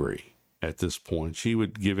angry at this point. She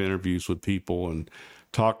would give interviews with people and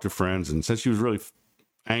talk to friends, and said she was really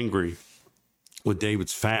angry with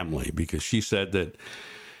David's family because she said that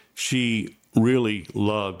she really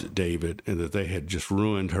loved David and that they had just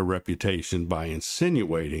ruined her reputation by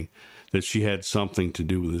insinuating that she had something to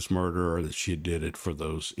do with his murder or that she did it for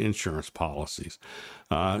those insurance policies.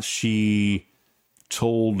 She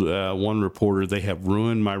told one reporter, they have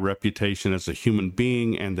ruined my reputation as a human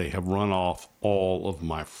being and they have run off all of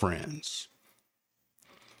my friends.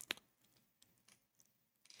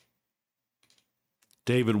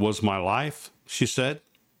 David was my life, she said,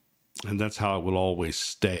 and that's how it will always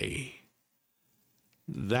stay.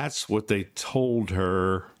 That's what they told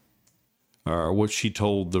her, or what she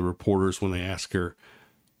told the reporters when they asked her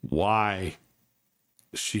why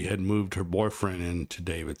she had moved her boyfriend into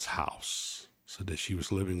David's house. So that she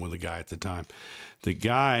was living with a guy at the time. The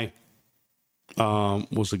guy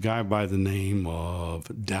was a guy by the name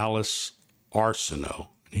of Dallas Arsenault.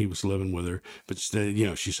 He was living with her, but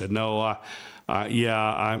she said, "No,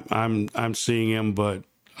 I'm seeing him, but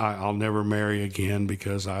I'll never marry again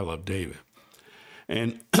because I love David."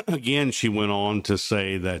 And again, she went on to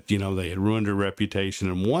say that they had ruined her reputation.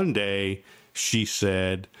 And one day, she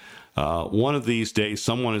said, one of these days,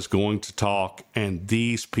 someone is going to talk, and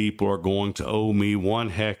these people are going to owe me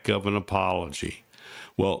one heck of an apology.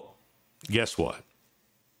 Well, guess what?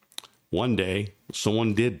 One day,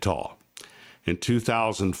 someone did talk. In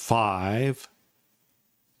 2005,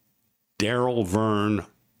 Darrell Vern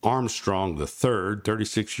Armstrong III,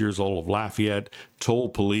 36 years old, of Lafayette,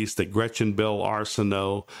 told police that Gretchen Bell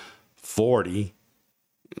Arsenault, 40,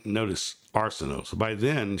 notice Arsenault, so by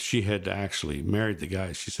then she had actually married the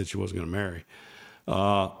guy she said she wasn't going to marry,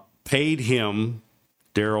 paid him,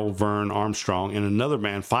 Darrell Vern Armstrong, and another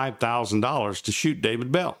man $5,000 to shoot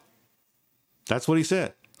David Bell. That's what he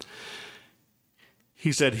said.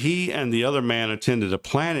 He said he and the other man attended a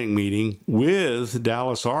planning meeting with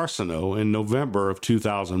Dallas Arsenault in November of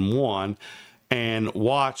 2001 and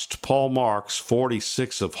watched Paul Marks,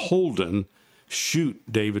 46, of Holden, shoot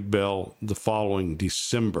David Bell the following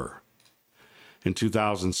December. In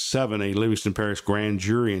 2007, a Livingston Parish grand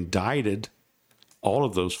jury indicted all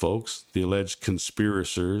of those folks, the alleged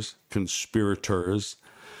conspirators,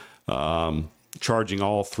 charging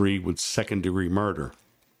all three with second-degree murder.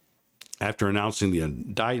 After announcing the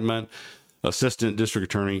indictment, Assistant District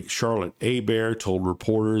Attorney Charlotte Hebert told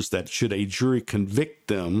reporters that should a jury convict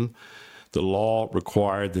them, the law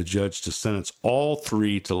required the judge to sentence all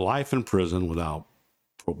three to life in prison without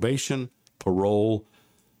probation, parole,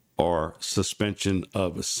 or suspension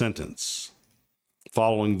of a sentence.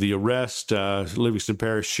 Following the arrest, Livingston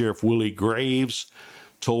Parish Sheriff Willie Graves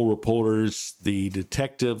told reporters the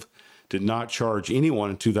detective did not charge anyone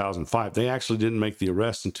in 2005. They actually didn't make the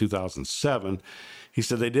arrest in 2007. He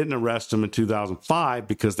said they didn't arrest him in 2005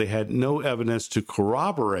 because they had no evidence to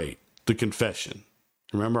corroborate the confession.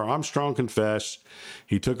 Remember, Armstrong confessed.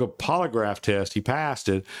 He took a polygraph test. He passed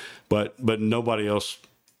it, but nobody else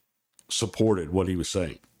supported what he was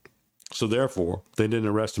saying. So therefore, they didn't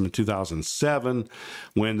arrest him in 2007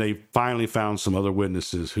 when they finally found some other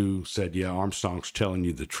witnesses who said, yeah, Armstrong's telling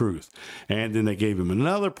you the truth. And then they gave him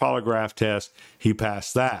another polygraph test. He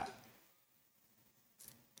passed that.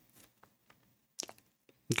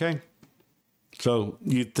 Okay. So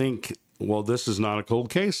you'd think, well, this is not a cold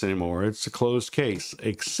case anymore. It's a closed case,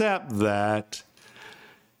 except that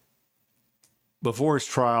before his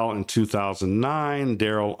trial in 2009,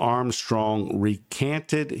 Darrell Armstrong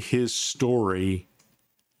recanted his story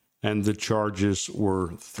and the charges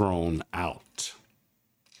were thrown out.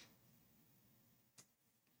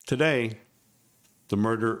 Today, the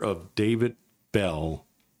murder of David Bell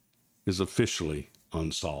is officially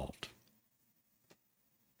unsolved.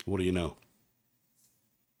 What do you know?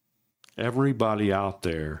 Everybody out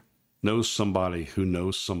there knows somebody who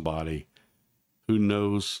knows somebody who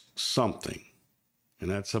knows something. And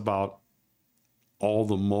that's about all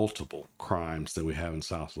the multiple crimes that we have in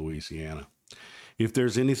South Louisiana. If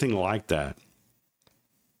there's anything like that,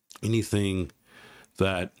 anything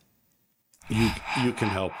that you can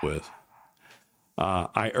help with,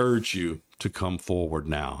 I urge you to come forward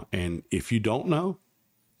now. And if you don't know,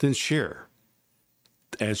 then share.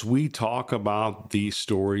 As we talk about these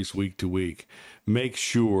stories week to week, make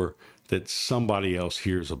sure that somebody else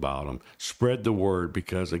hears about them. Spread the word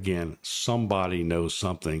because, again, somebody knows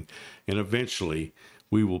something. And eventually,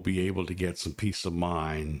 we will be able to get some peace of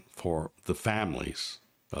mind for the families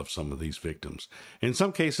of some of these victims. In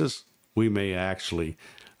some cases, we may actually,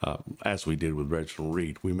 as we did with Reginald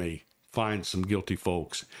Reed, we may find some guilty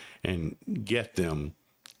folks and get them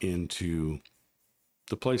into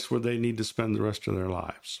the place where they need to spend the rest of their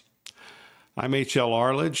lives. I'm H.L.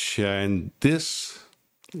 Arledge, and this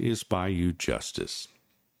is Bayou Justice.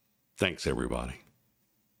 Thanks, everybody.